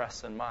best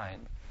interests in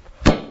mind.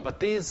 But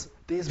these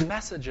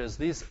messages,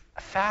 these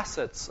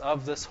facets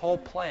of this whole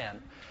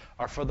plan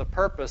are for the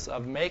purpose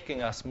of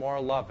making us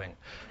more loving.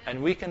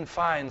 And we can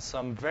find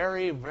some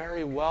very,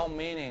 very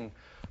well-meaning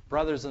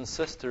brothers and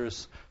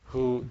sisters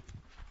who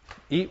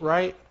eat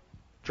right,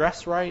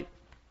 dress right,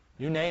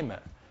 you name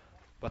it.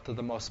 But they're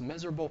the most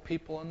miserable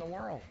people in the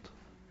world.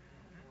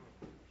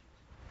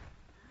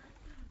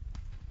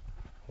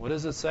 What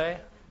does it say?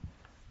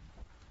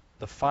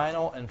 The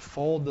final and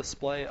full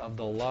display of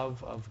the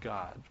love of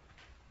God.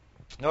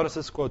 Notice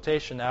this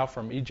quotation now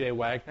from E.J.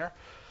 Wagner.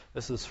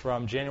 This is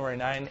from January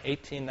 9,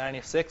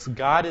 1896.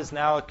 God is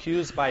now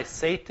accused by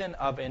Satan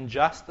of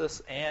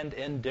injustice and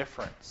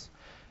indifference,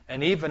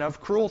 and even of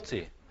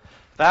cruelty.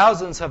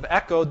 Thousands have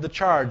echoed the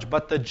charge,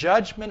 but the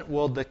judgment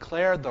will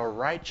declare the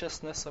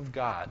righteousness of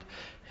God.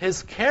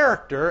 His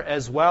character,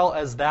 as well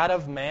as that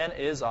of man,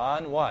 is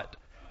on what?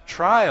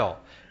 Trial.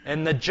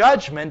 In the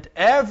judgment,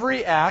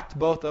 every act,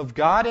 both of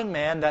God and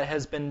man, that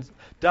has been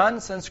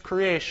done since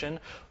creation,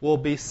 will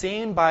be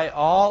seen by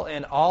all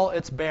in all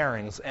its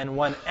bearings. And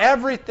when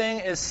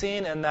everything is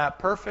seen in that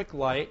perfect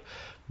light,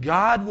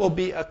 God will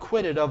be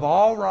acquitted of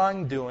all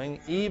wrongdoing,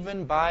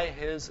 even by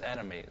His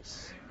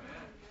enemies.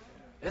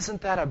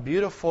 Isn't that a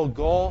beautiful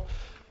goal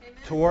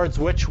towards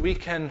which we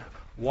can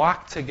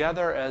walk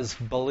together as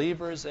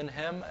believers in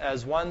Him,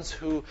 as ones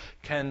who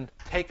can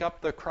take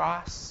up the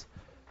cross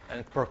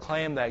and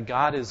proclaim that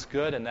God is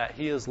good and that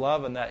He is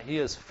love and that He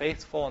is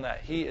faithful and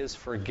that He is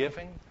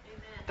forgiving?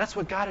 Amen. That's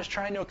what God is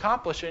trying to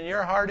accomplish in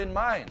your heart and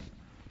mind.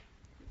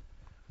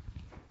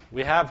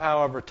 We have,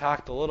 however,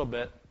 talked a little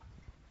bit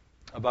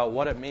about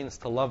what it means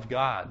to love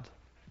God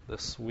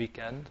this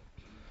weekend.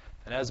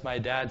 And as my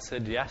dad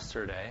said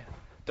yesterday,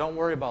 don't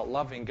worry about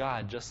loving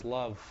God, just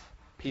love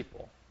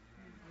people.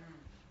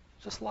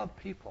 Just love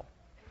people.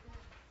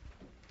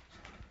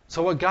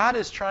 So what God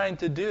is trying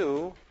to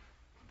do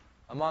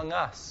among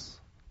us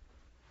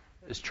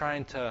is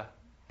trying to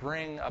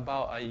bring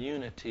about a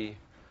unity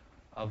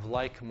of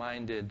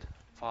like-minded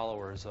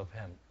followers of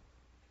Him.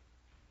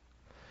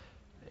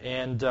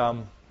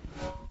 And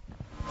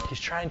He's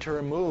trying to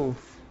remove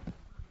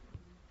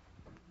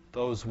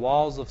those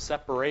walls of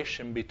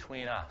separation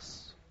between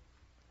us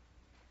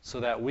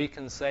so that we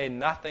can say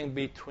nothing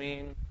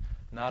between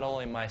not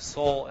only my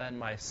soul and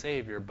my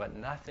Savior, but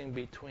nothing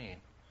between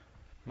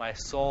my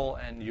soul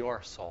and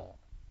your soul.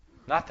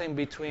 Nothing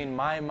between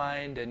my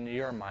mind and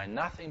your mind.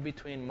 Nothing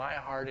between my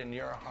heart and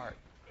your heart.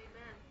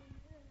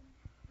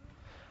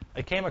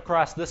 I came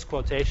across this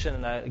quotation,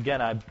 and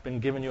I've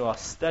been giving you a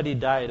steady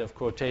diet of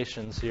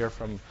quotations here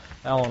from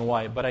Ellen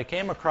White, but I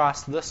came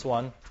across this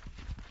one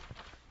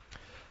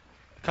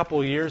a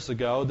couple years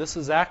ago. This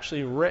is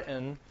actually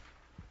written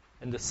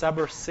in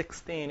December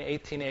 16,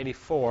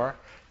 1884,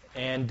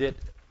 and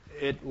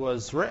it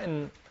was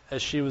written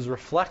as she was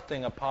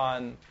reflecting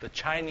upon the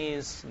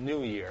Chinese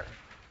New Year.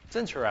 It's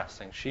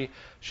interesting.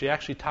 She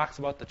actually talks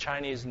about the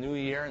Chinese New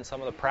Year and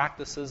some of the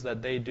practices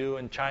that they do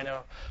in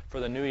China for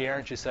the New Year,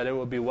 and she said it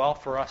would be well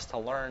for us to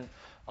learn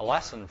a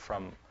lesson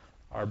from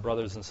our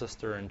brothers and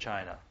sisters in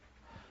China.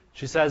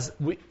 She says,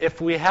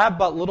 if we have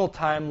but little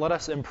time, let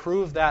us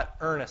improve that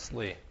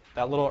earnestly.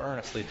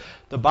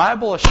 The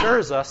Bible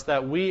assures us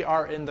that we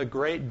are in the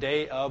great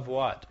day of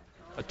what?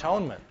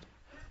 Atonement.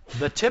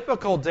 The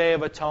typical Day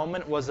of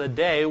Atonement was a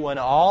day when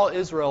all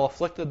Israel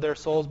afflicted their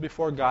souls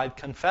before God,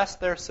 confessed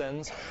their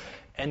sins,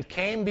 and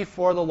came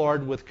before the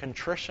Lord with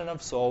contrition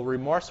of soul,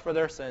 remorse for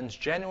their sins,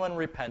 genuine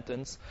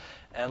repentance,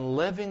 and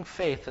living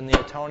faith in the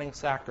atoning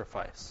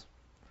sacrifice.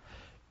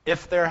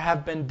 If there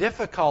have been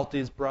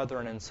difficulties,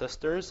 brethren and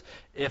sisters,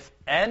 if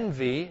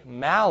envy,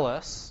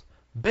 malice,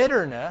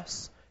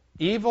 bitterness,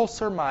 evil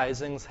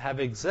surmisings have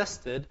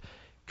existed,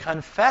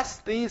 confess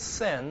these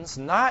sins,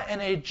 not in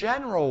a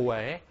general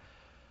way,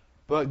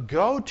 but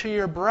go to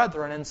your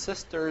brethren and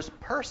sisters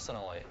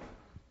personally.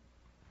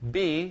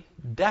 Be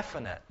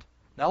definite.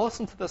 Now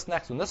listen to this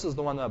next one. This is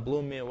the one that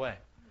blew me away.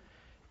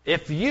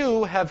 If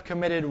you have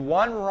committed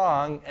one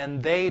wrong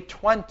and they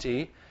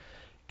 20,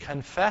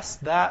 confess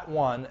that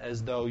one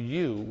as though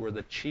you were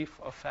the chief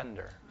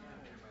offender.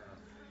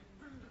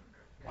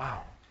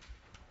 Wow.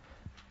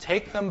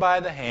 Take them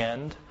by the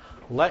hand.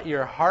 Let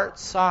your heart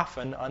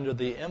soften under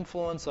the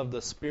influence of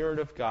the Spirit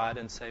of God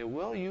and say,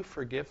 will you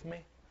forgive me?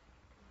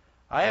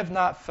 I have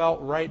not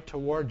felt right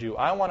toward you.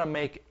 I want to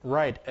make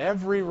right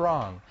every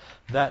wrong,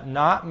 that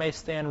naught may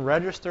stand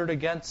registered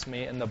against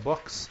me in the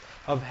books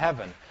of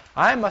heaven.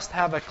 I must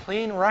have a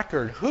clean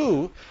record.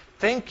 Who,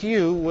 think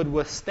you, would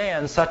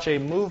withstand such a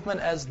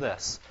movement as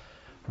this?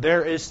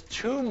 There is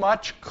too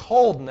much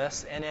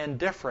coldness and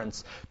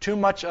indifference, too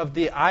much of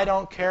the I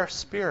don't care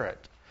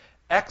spirit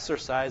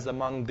exercised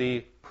among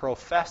the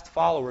professed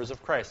followers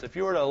of Christ. If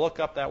you were to look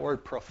up that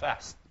word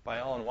professed by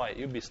Ellen White,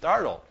 you'd be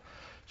startled.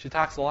 She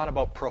talks a lot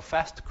about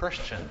professed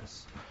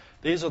Christians.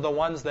 These are the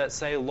ones that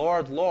say,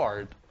 Lord,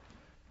 Lord.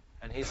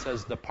 And he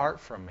says,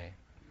 depart from me,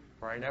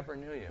 for I never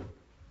knew you.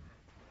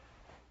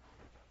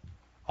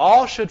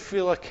 All should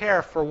feel a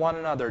care for one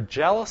another,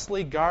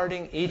 jealously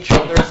guarding each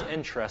other's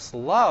interests.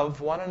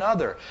 Love one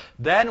another.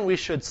 Then we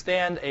should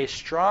stand a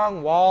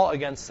strong wall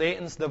against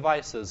Satan's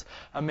devices.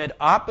 Amid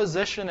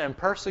opposition and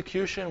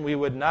persecution, we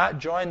would not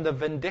join the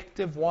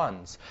vindictive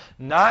ones,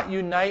 not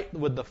unite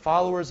with the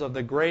followers of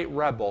the great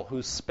rebel,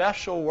 whose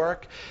special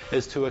work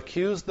is to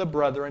accuse the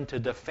brethren, to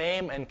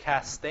defame and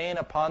cast stain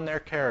upon their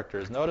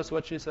characters. Notice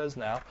what she says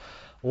now.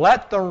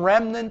 Let the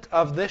remnant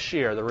of this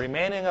year, the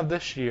remaining of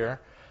this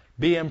year,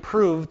 be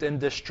improved in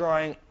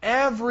destroying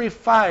every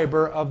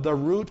fiber of the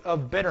root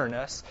of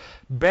bitterness,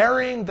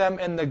 burying them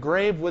in the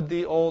grave with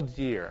the old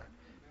year.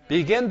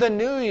 Begin the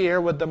new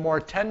year with the more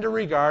tender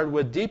regard,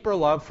 with deeper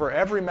love for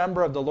every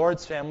member of the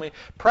Lord's family.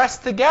 Press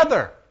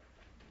together.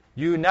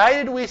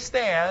 United we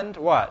stand,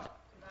 what?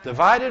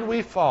 Divided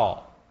we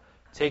fall.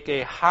 Take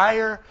a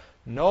higher,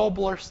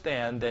 nobler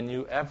stand than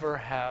you ever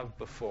have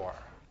before.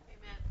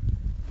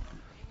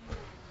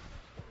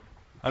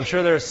 I'm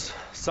sure there's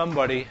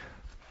somebody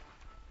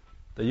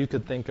that you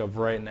could think of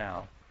right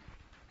now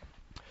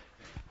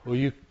who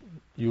you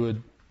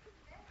would,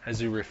 as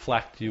you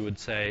reflect, you would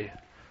say,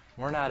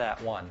 we're not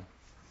at one.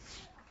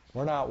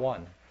 We're not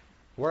one.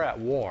 We're at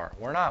war.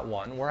 We're not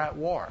one. We're at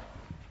war.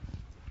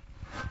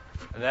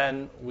 And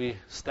then we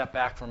step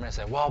back from it and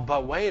say, well,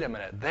 but wait a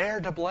minute.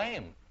 They're to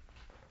blame.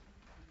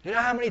 You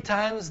know how many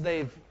times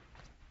they've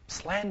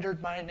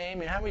slandered my name?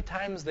 You know how many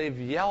times they've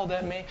yelled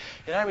at me?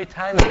 You know how many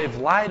times they've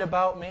lied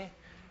about me?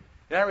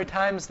 You know how many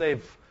times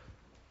they've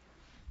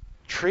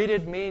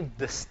treated me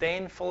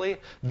disdainfully?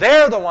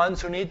 They're the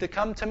ones who need to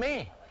come to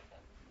me.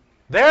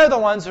 They're the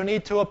ones who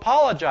need to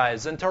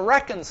apologize and to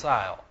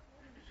reconcile.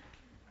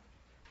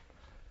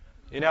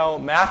 You know,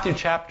 Matthew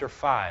chapter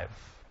 5,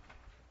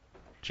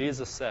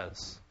 Jesus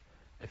says,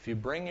 if you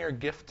bring your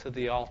gift to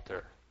the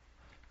altar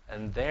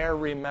and there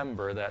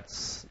remember that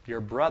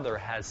your brother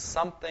has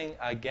something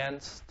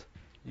against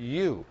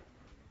you,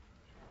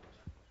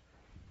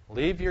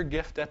 leave your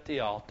gift at the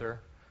altar,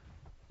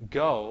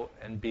 go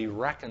and be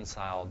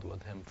reconciled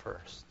with him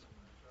first.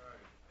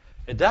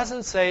 It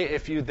doesn't say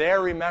if you there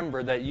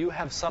remember that you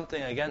have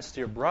something against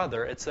your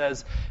brother. It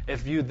says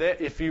if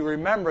you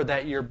remember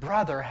that your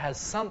brother has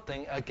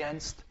something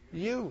against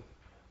you.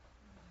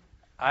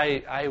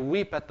 I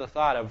weep at the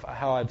thought of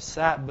how I've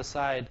sat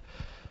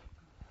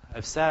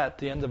at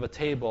the end of a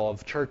table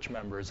of church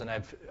members, and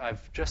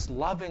I've just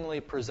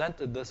lovingly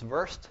presented this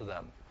verse to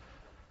them.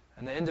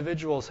 And the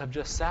individuals have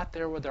just sat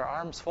there with their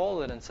arms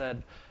folded and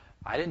said,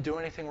 I didn't do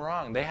anything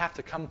wrong. They have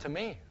to come to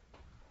me.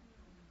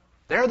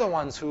 They're the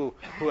ones who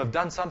have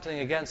done something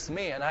against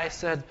me. And I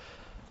said,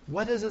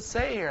 what does it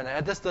say here?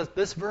 And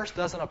this verse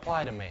doesn't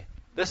apply to me.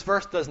 This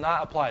verse does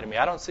not apply to me.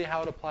 I don't see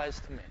how it applies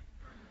to me.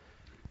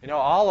 You know,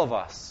 all of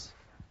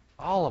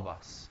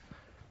us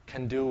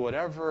can do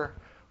whatever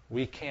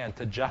we can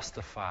to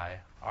justify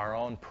our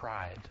own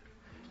pride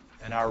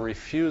and our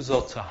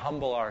refusal to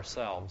humble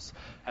ourselves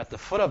at the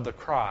foot of the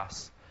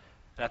cross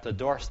and at the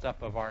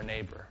doorstep of our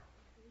neighbor.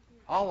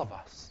 All of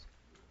us.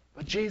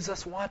 But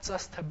Jesus wants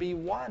us to be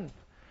one.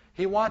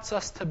 He wants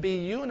us to be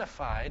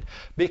unified,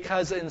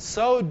 because in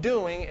so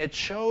doing it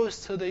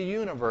shows to the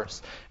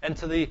universe and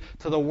to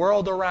the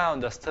world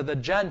around us, to the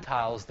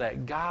Gentiles,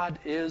 that God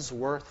is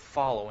worth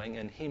following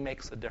and He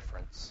makes a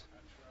difference.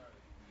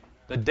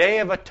 The Day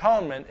of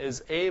Atonement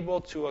is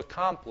able to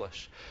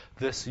accomplish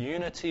this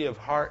unity of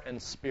heart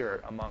and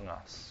spirit among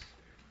us.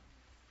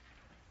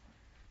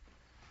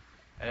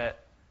 And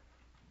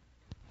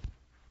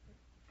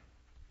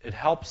it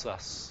helps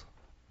us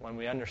when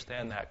we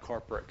understand that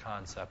corporate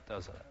concept,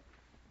 doesn't it?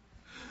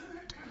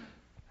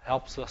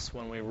 Helps us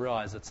when we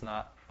realize it's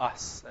not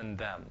us and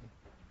them,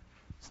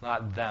 It's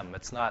not them.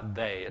 It's not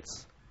they.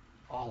 It's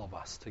all of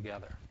us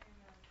together.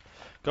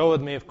 Go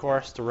with me, of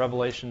course, to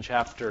Revelation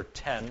chapter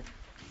 10.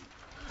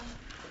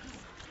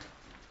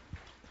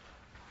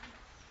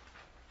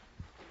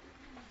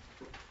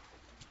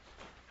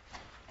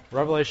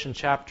 Revelation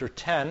chapter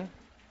 10.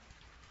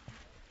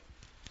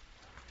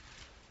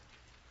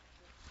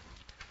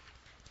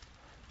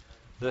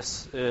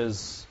 This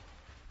is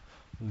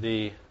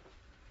the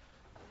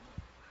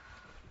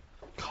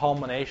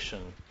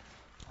culmination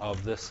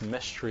of this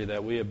mystery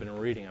that we have been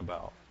reading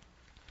about.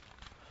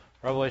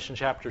 Revelation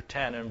chapter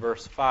 10 and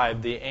verse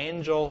 5, the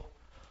angel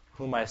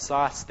whom I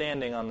saw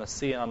standing on the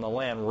sea and on the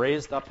land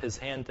raised up his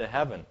hand to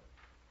heaven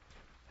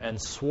and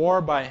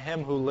swore by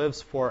him who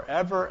lives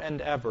forever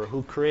and ever,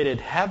 who created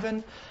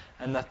heaven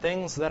and the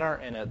things that are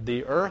in it,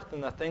 the earth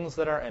and the things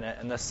that are in it,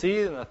 and the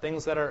sea and the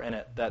things that are in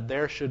it, that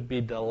there should be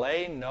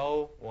delay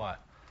no what?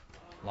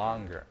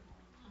 Longer.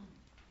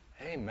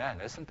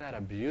 Amen. Isn't that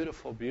a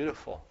beautiful,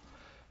 beautiful,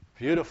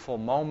 beautiful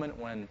moment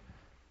when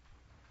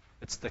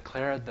it's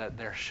declared that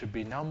there should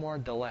be no more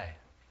delay?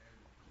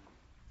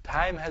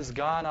 Time has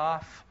gone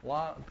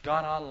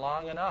on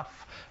long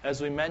enough. As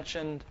we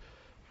mentioned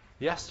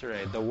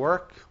yesterday, the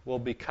work will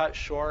be cut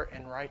short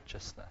in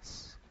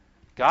righteousness.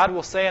 God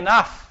will say,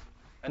 enough,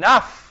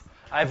 enough,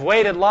 I've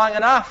waited long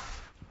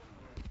enough.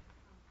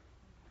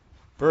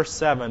 Verse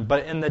 7,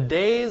 but in the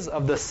days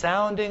of the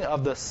sounding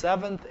of the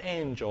seventh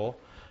angel,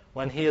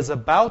 when he is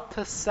about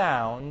to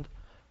sound,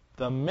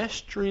 the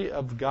mystery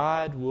of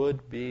God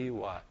would be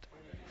what?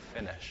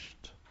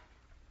 Finished.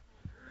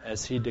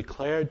 As he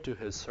declared to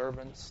his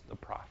servants, the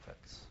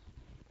prophets.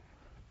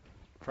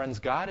 Friends,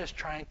 God is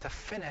trying to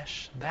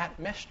finish that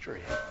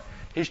mystery.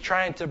 He's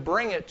trying to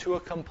bring it to a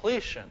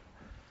completion.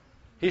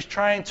 He's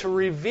trying to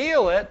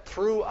reveal it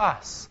through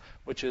us,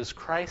 which is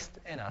Christ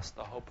in us,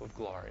 the hope of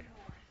glory.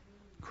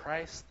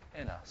 Christ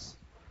in us,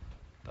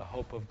 the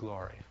hope of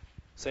glory.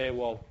 Say,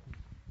 well,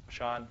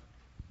 Sean,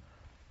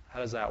 how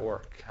does that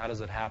work? How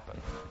does it happen?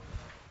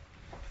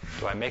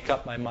 Do I make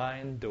up my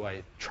mind? Do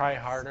I try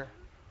harder?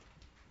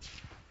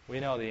 We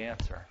know the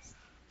answer.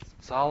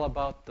 It's all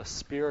about the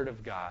Spirit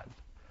of God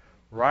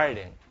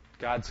writing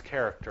God's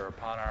character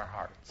upon our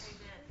hearts.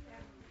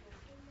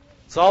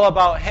 It's all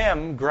about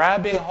Him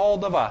grabbing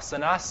hold of us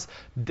and us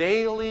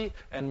daily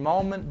and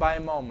moment by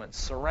moment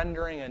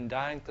surrendering and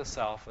dying to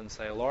self and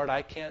say, Lord,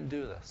 I can't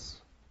do this.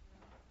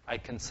 I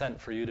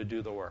consent for you to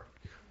do the work.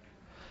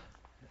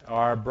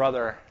 Our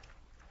brother,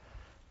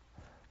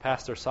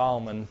 Pastor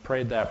Solomon,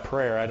 prayed that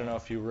prayer. I don't know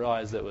if you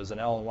realized it was an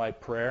Ellen White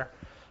prayer,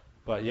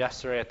 but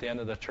yesterday at the end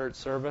of the church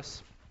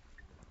service,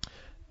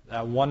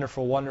 that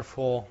wonderful,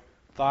 wonderful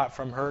thought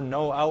from her,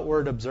 no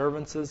outward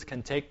observances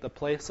can take the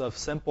place of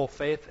simple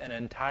faith and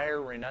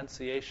entire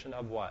renunciation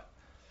of what?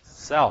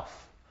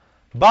 Self.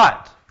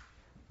 But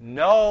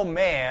no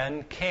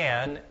man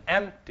can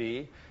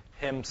empty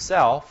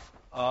himself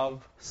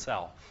of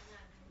self.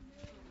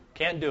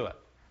 Can't do it.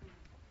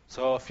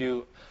 So if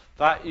you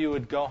thought you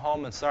would go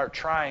home and start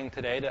trying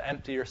today to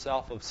empty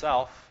yourself of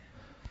self,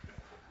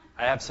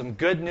 I have some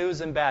good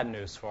news and bad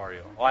news for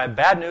you. Well, I have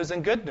bad news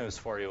and good news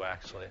for you,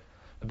 actually.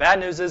 The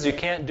bad news is you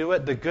can't do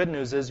it. The good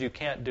news is you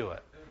can't do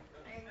it.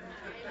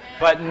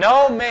 But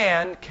no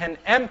man can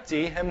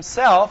empty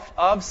himself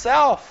of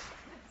self.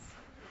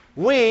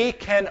 We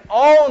can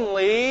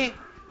only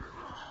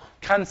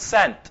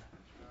consent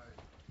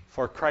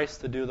for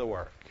Christ to do the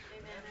work.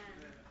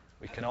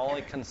 We can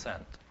only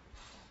consent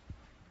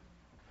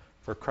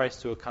for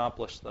Christ to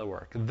accomplish the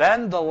work.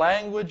 Then the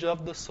language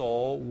of the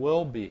soul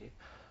will be,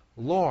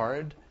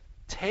 Lord,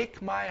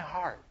 take my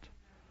heart,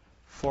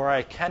 for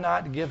I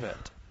cannot give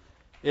it.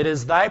 It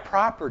is thy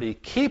property.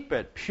 Keep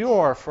it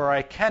pure, for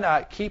I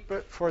cannot keep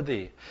it for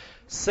thee.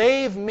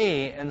 Save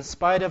me in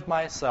spite of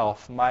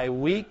myself, my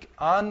weak,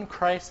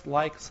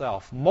 un-Christ-like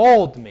self.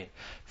 Mold me,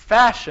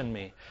 fashion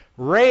me,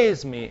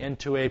 raise me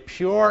into a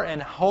pure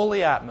and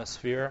holy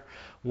atmosphere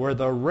where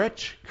the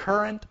rich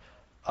current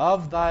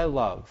of thy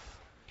love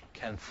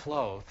can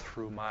flow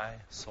through my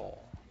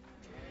soul.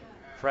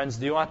 Friends,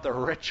 do you want the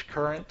rich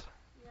current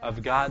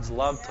of God's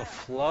love to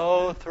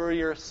flow through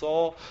your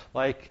soul?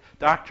 Like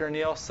Dr.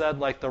 Neil said,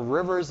 like the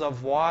rivers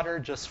of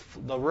water,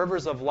 the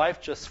rivers of life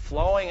just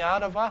flowing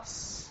out of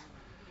us?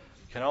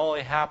 It can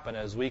only happen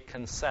as we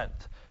consent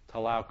to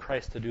allow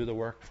Christ to do the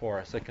work for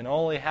us. It can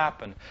only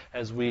happen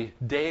as we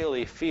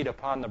daily feed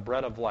upon the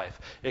bread of life.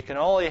 It can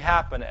only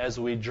happen as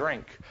we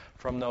drink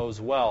from those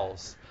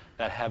wells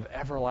that have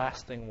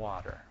everlasting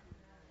water.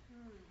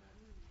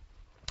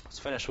 Let's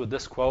finish with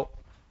this quote.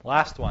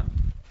 Last one.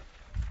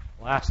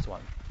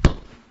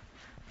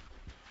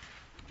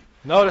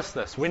 Notice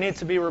this. We need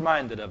to be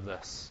reminded of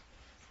this.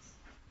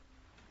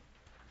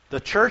 The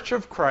Church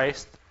of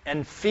Christ,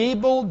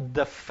 enfeebled,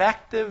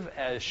 defective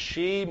as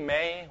she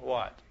may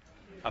what?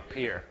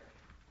 Appear.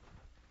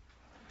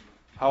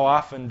 How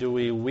often do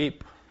we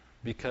weep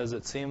because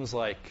it seems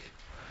like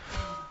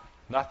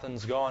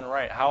nothing's going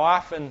right? How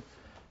often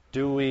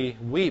do we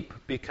weep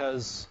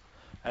because,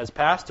 as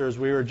pastors,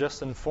 we were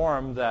just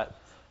informed that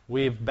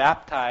we've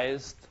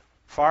baptized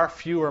far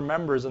fewer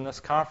members in this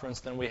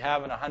conference than we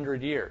have in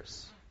 100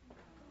 years.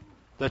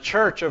 The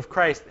Church of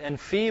Christ,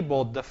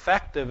 enfeebled,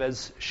 defective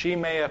as she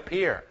may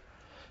appear,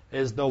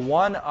 is the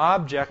one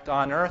object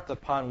on earth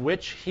upon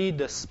which He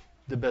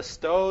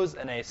bestows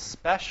in a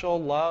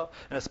special love,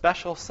 in a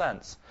special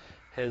sense,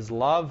 His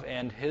love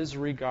and His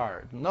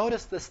regard.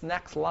 Notice this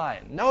next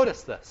line.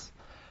 Notice this.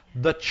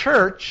 The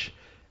church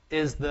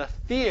is the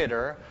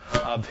theater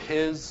of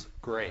His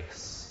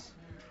grace.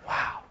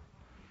 Wow.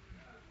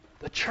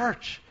 The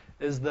church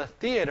is the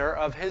theater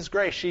of His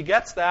grace. She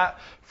gets that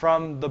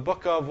from the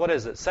book of,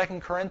 2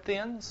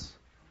 Corinthians?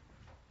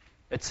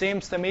 It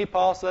seems to me,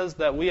 Paul says,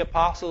 that we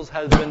apostles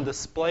have been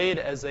displayed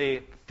as a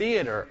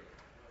theater,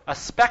 a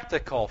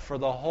spectacle for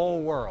the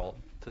whole world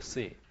to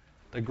see.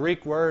 The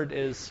Greek word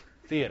is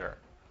theater.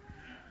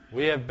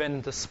 We have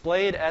been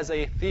displayed as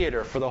a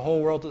theater for the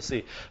whole world to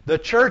see. The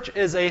church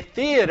is a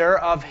theater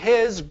of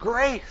His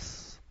grace,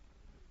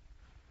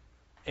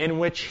 in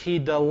which He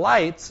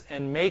delights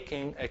in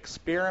making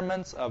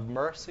experiments of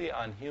mercy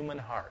on human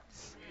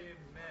hearts. Amen.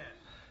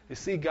 You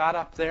see God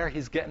up there?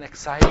 He's getting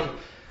excited.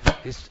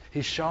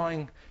 He's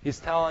telling,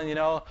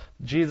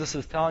 Jesus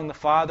is telling the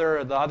Father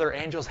or the other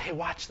angels, hey,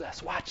 watch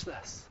this, watch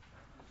this.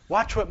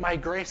 Watch what my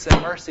grace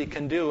and mercy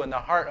can do in the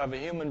heart of a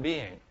human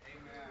being.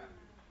 Amen.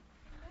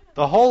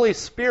 The Holy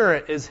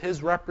Spirit is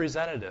His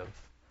representative,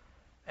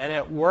 and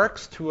it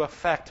works to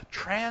effect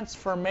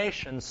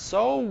transformation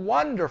so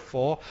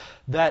wonderful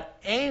that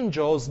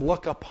angels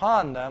look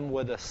upon them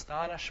with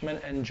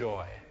astonishment and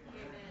joy.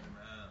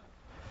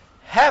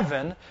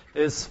 Heaven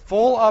is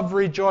full of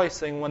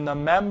rejoicing when the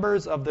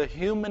members of the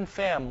human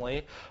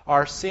family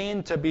are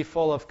seen to be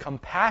full of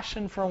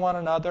compassion for one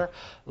another,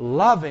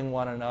 loving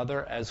one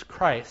another as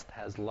Christ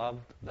has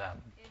loved them.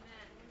 Amen.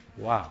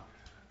 Wow.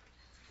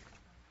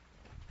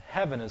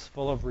 Heaven is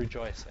full of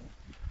rejoicing.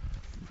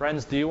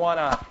 Friends, do you want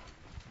to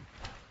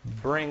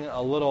bring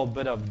a little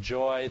bit of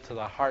joy to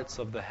the hearts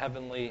of the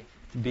heavenly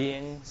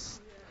beings?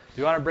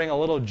 Do you want to bring a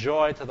little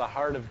joy to the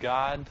heart of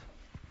God?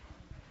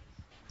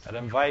 I'd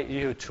invite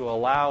you to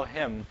allow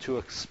Him to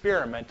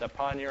experiment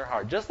upon your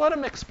heart. Just let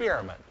Him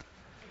experiment.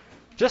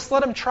 Just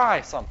let Him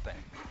try something.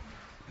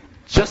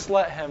 Just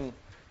let Him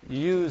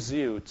use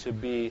you to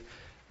be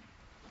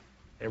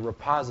a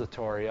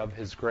repository of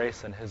His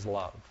grace and His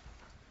love.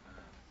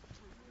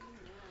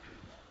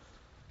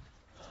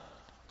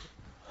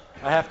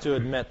 I have to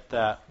admit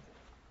that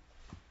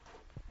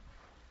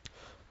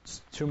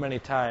too many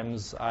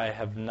times I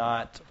have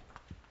not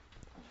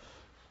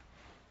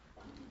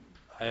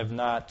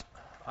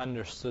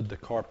understood the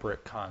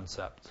corporate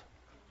concept.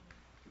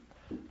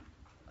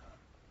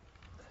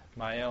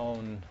 My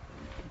own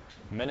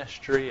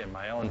ministry and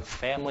my own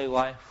family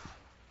life,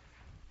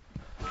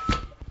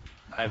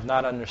 I have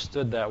not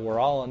understood that we're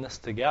all in this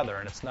together,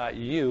 and it's not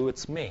you,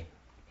 it's me.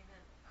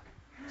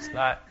 It's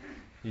not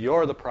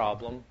you're the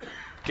problem,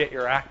 get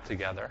your act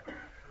together.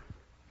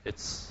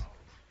 It's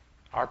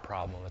our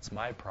problem, it's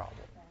my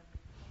problem.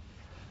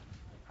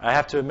 I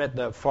have to admit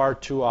that far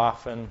too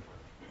often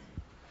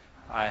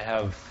I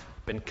have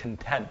been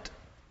content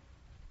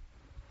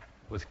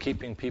with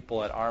keeping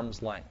people at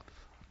arm's length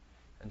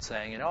and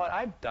saying, you know what,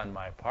 I've done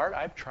my part.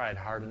 I've tried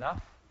hard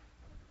enough.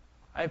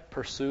 I've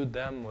pursued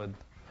them with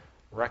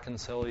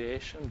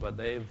reconciliation, but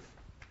they've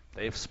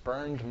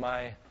spurned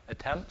my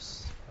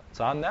attempts. It's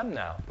on them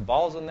now. The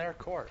ball's in their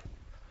court.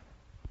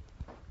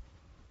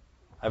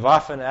 I've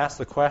often asked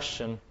the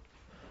question,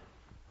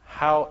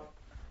 how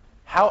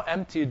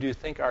empty do you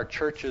think our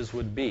churches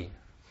would be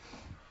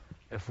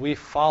if we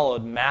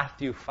followed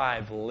Matthew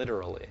 5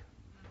 literally,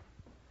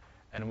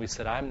 and we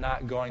said, I'm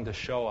not going to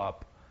show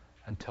up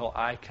until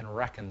I can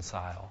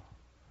reconcile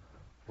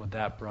with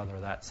that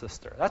brother, that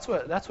sister. That's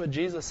what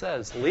Jesus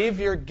says. Leave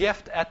your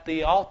gift at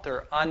the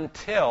altar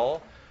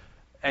until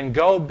and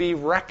go be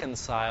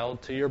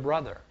reconciled to your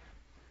brother.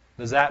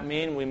 Does that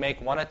mean we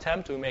make one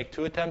attempt, we make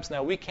two attempts?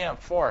 Now, we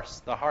can't force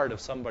the heart of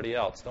somebody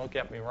else. Don't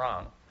get me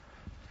wrong.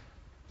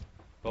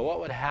 But what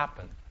would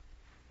happen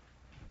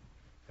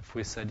if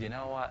we said, you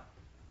know what?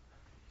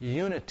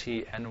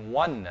 Unity and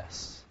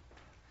oneness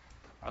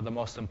are the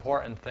most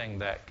important thing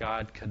that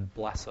God could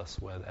bless us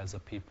with as a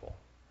people.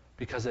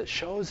 Because it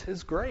shows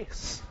His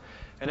grace.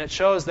 And it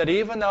shows that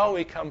even though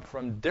we come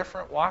from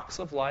different walks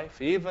of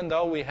life, even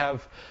though we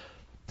have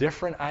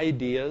different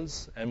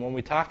ideas, and when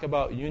we talk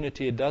about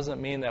unity, it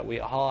doesn't mean that we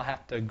all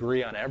have to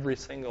agree on every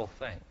single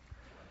thing.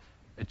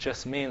 It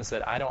just means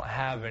that I don't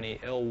have any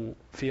ill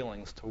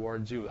feelings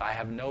towards you. I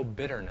have no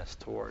bitterness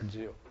towards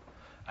you.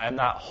 I am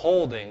not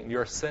holding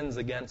your sins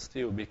against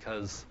you,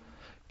 because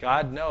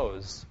God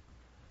knows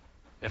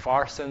if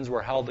our sins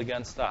were held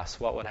against us,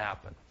 what would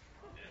happen?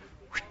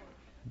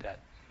 Dead.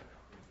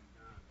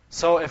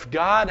 So if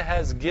God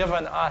has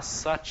given us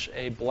such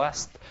a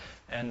blessed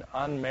and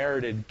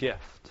unmerited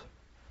gift,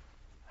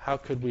 how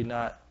could we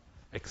not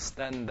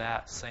extend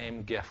that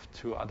same gift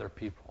to other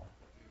people?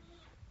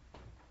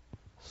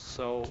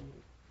 So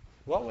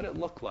what would it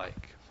look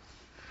like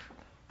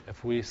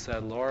if we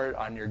said, Lord,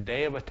 on your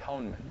Day of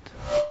Atonement,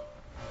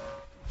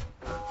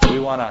 we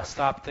want to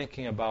stop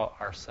thinking about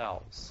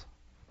ourselves.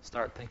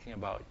 Start thinking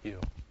about you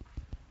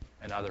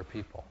and other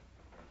people.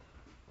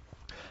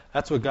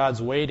 That's what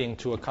God's waiting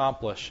to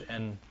accomplish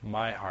in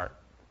my heart.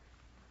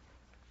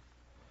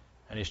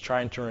 And He's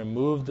trying to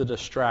remove the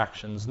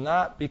distractions,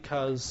 not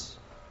because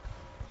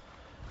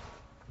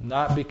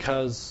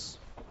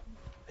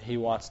He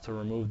wants to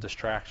remove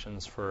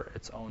distractions for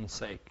its own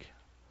sake,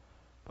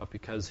 but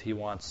because He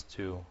wants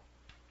to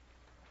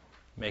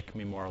make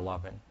me more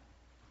loving.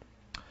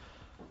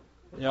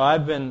 You know,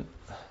 I've been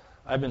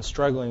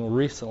struggling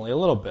recently a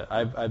little bit.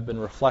 I've been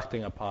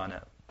reflecting upon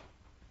it.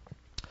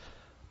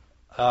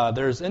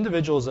 There's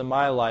individuals in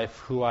my life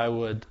who I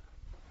would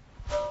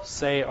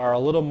say are a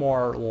little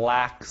more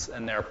lax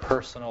in their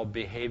personal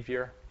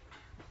behavior.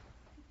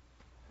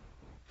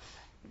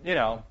 You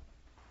know,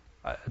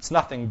 it's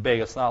nothing big.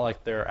 It's not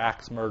like they're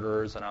axe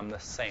murderers and I'm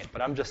this saint.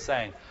 But I'm just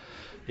saying,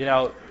 you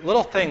know,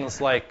 little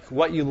things like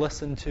what you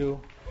listen to,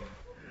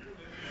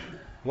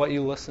 what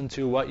you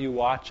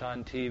watch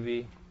on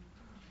TV,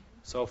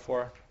 so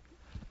forth.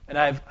 And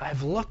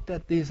I've looked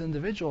at these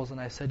individuals and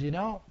I said, you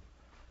know,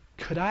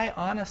 could I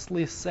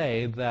honestly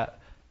say that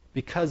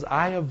because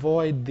I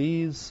avoid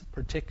these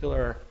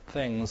particular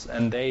things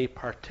and they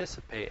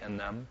participate in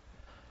them,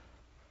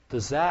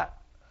 has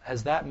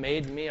that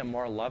made me a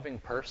more loving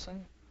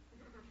person?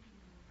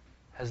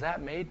 Has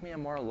that made me a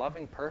more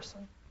loving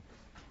person?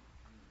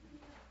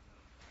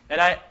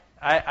 And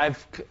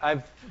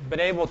I've been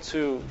able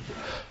to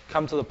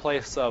come to the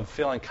place of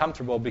feeling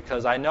comfortable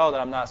because I know that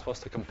I'm not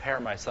supposed to compare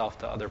myself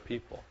to other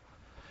people.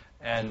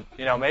 And,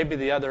 you know, maybe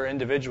the other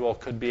individual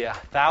could be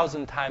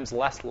 1,000 times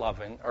less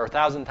loving or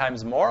 1,000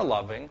 times more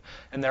loving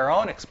in their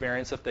own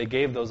experience if they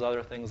gave those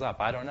other things up.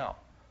 I don't know.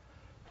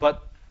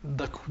 But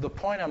the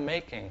point I'm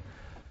making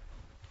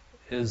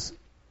is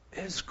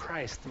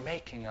Christ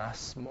making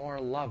us more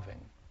loving?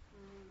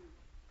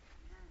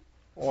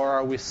 Or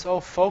are we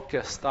so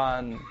focused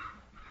on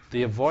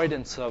the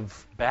avoidance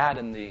of bad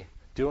and the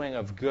doing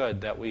of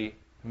good that we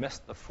miss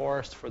the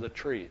forest for the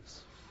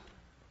trees?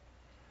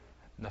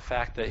 And the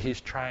fact that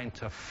He's trying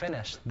to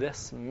finish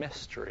this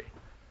mystery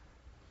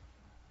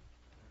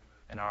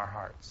in our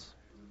hearts.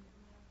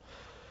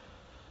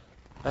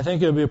 I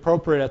think it would be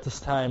appropriate at this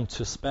time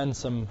to spend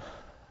some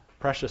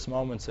precious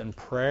moments in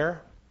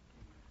prayer.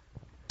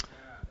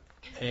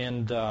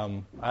 And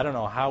I don't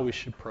know how we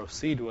should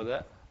proceed with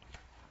it,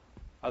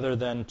 other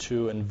than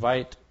to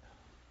invite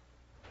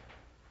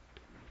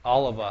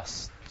all of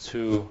us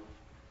to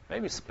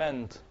maybe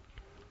spend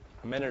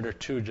a minute or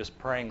two just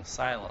praying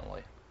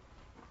silently.